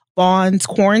of Vaughn's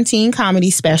quarantine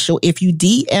comedy special, if you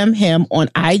DM him on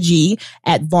IG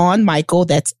at Von Mychael,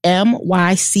 that's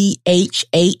MYCHAEL.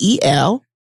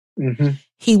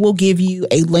 he will give you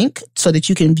a link so that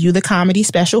you can view the comedy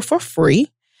special for free.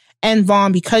 And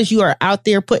Von, because you are out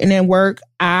there putting in work,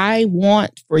 I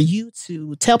want for you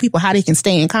to tell people how they can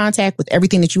stay in contact with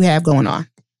everything that you have going on.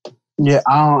 Yeah,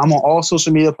 I'm on all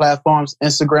social media platforms,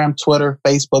 Instagram, Twitter,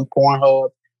 Facebook, Pornhub,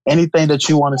 anything that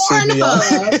you want to see me on.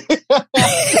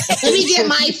 Let me get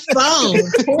my phone.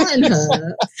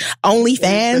 Pornhub.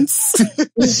 OnlyFans.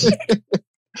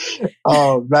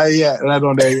 Oh, not yet. Not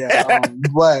on there yet.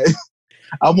 But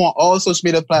I'm on all social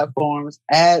media platforms.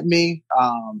 Add me,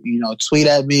 tweet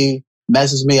at me,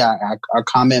 message me. I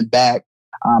comment back.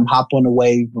 Hop on the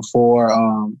wave before,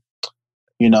 I'm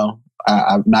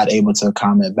not able to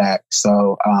comment back.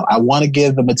 So I want to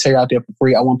give the material out there for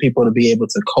free. I want people to be able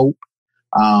to cope,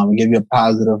 give you a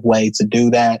positive way to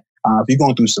do that. If you're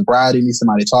going through sobriety, need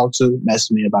somebody to talk to,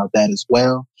 message me about that as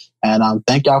well. And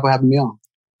thank y'all for having me on.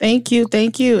 Thank you.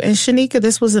 Thank you. And Sheneka,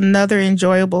 this was another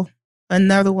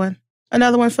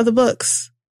one for the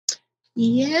books.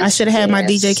 Yes. I should have had my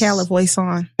DJ Khaled voice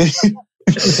on.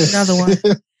 Another one.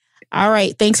 All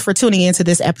right. Thanks for tuning into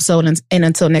this episode. And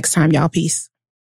until next time, y'all, peace.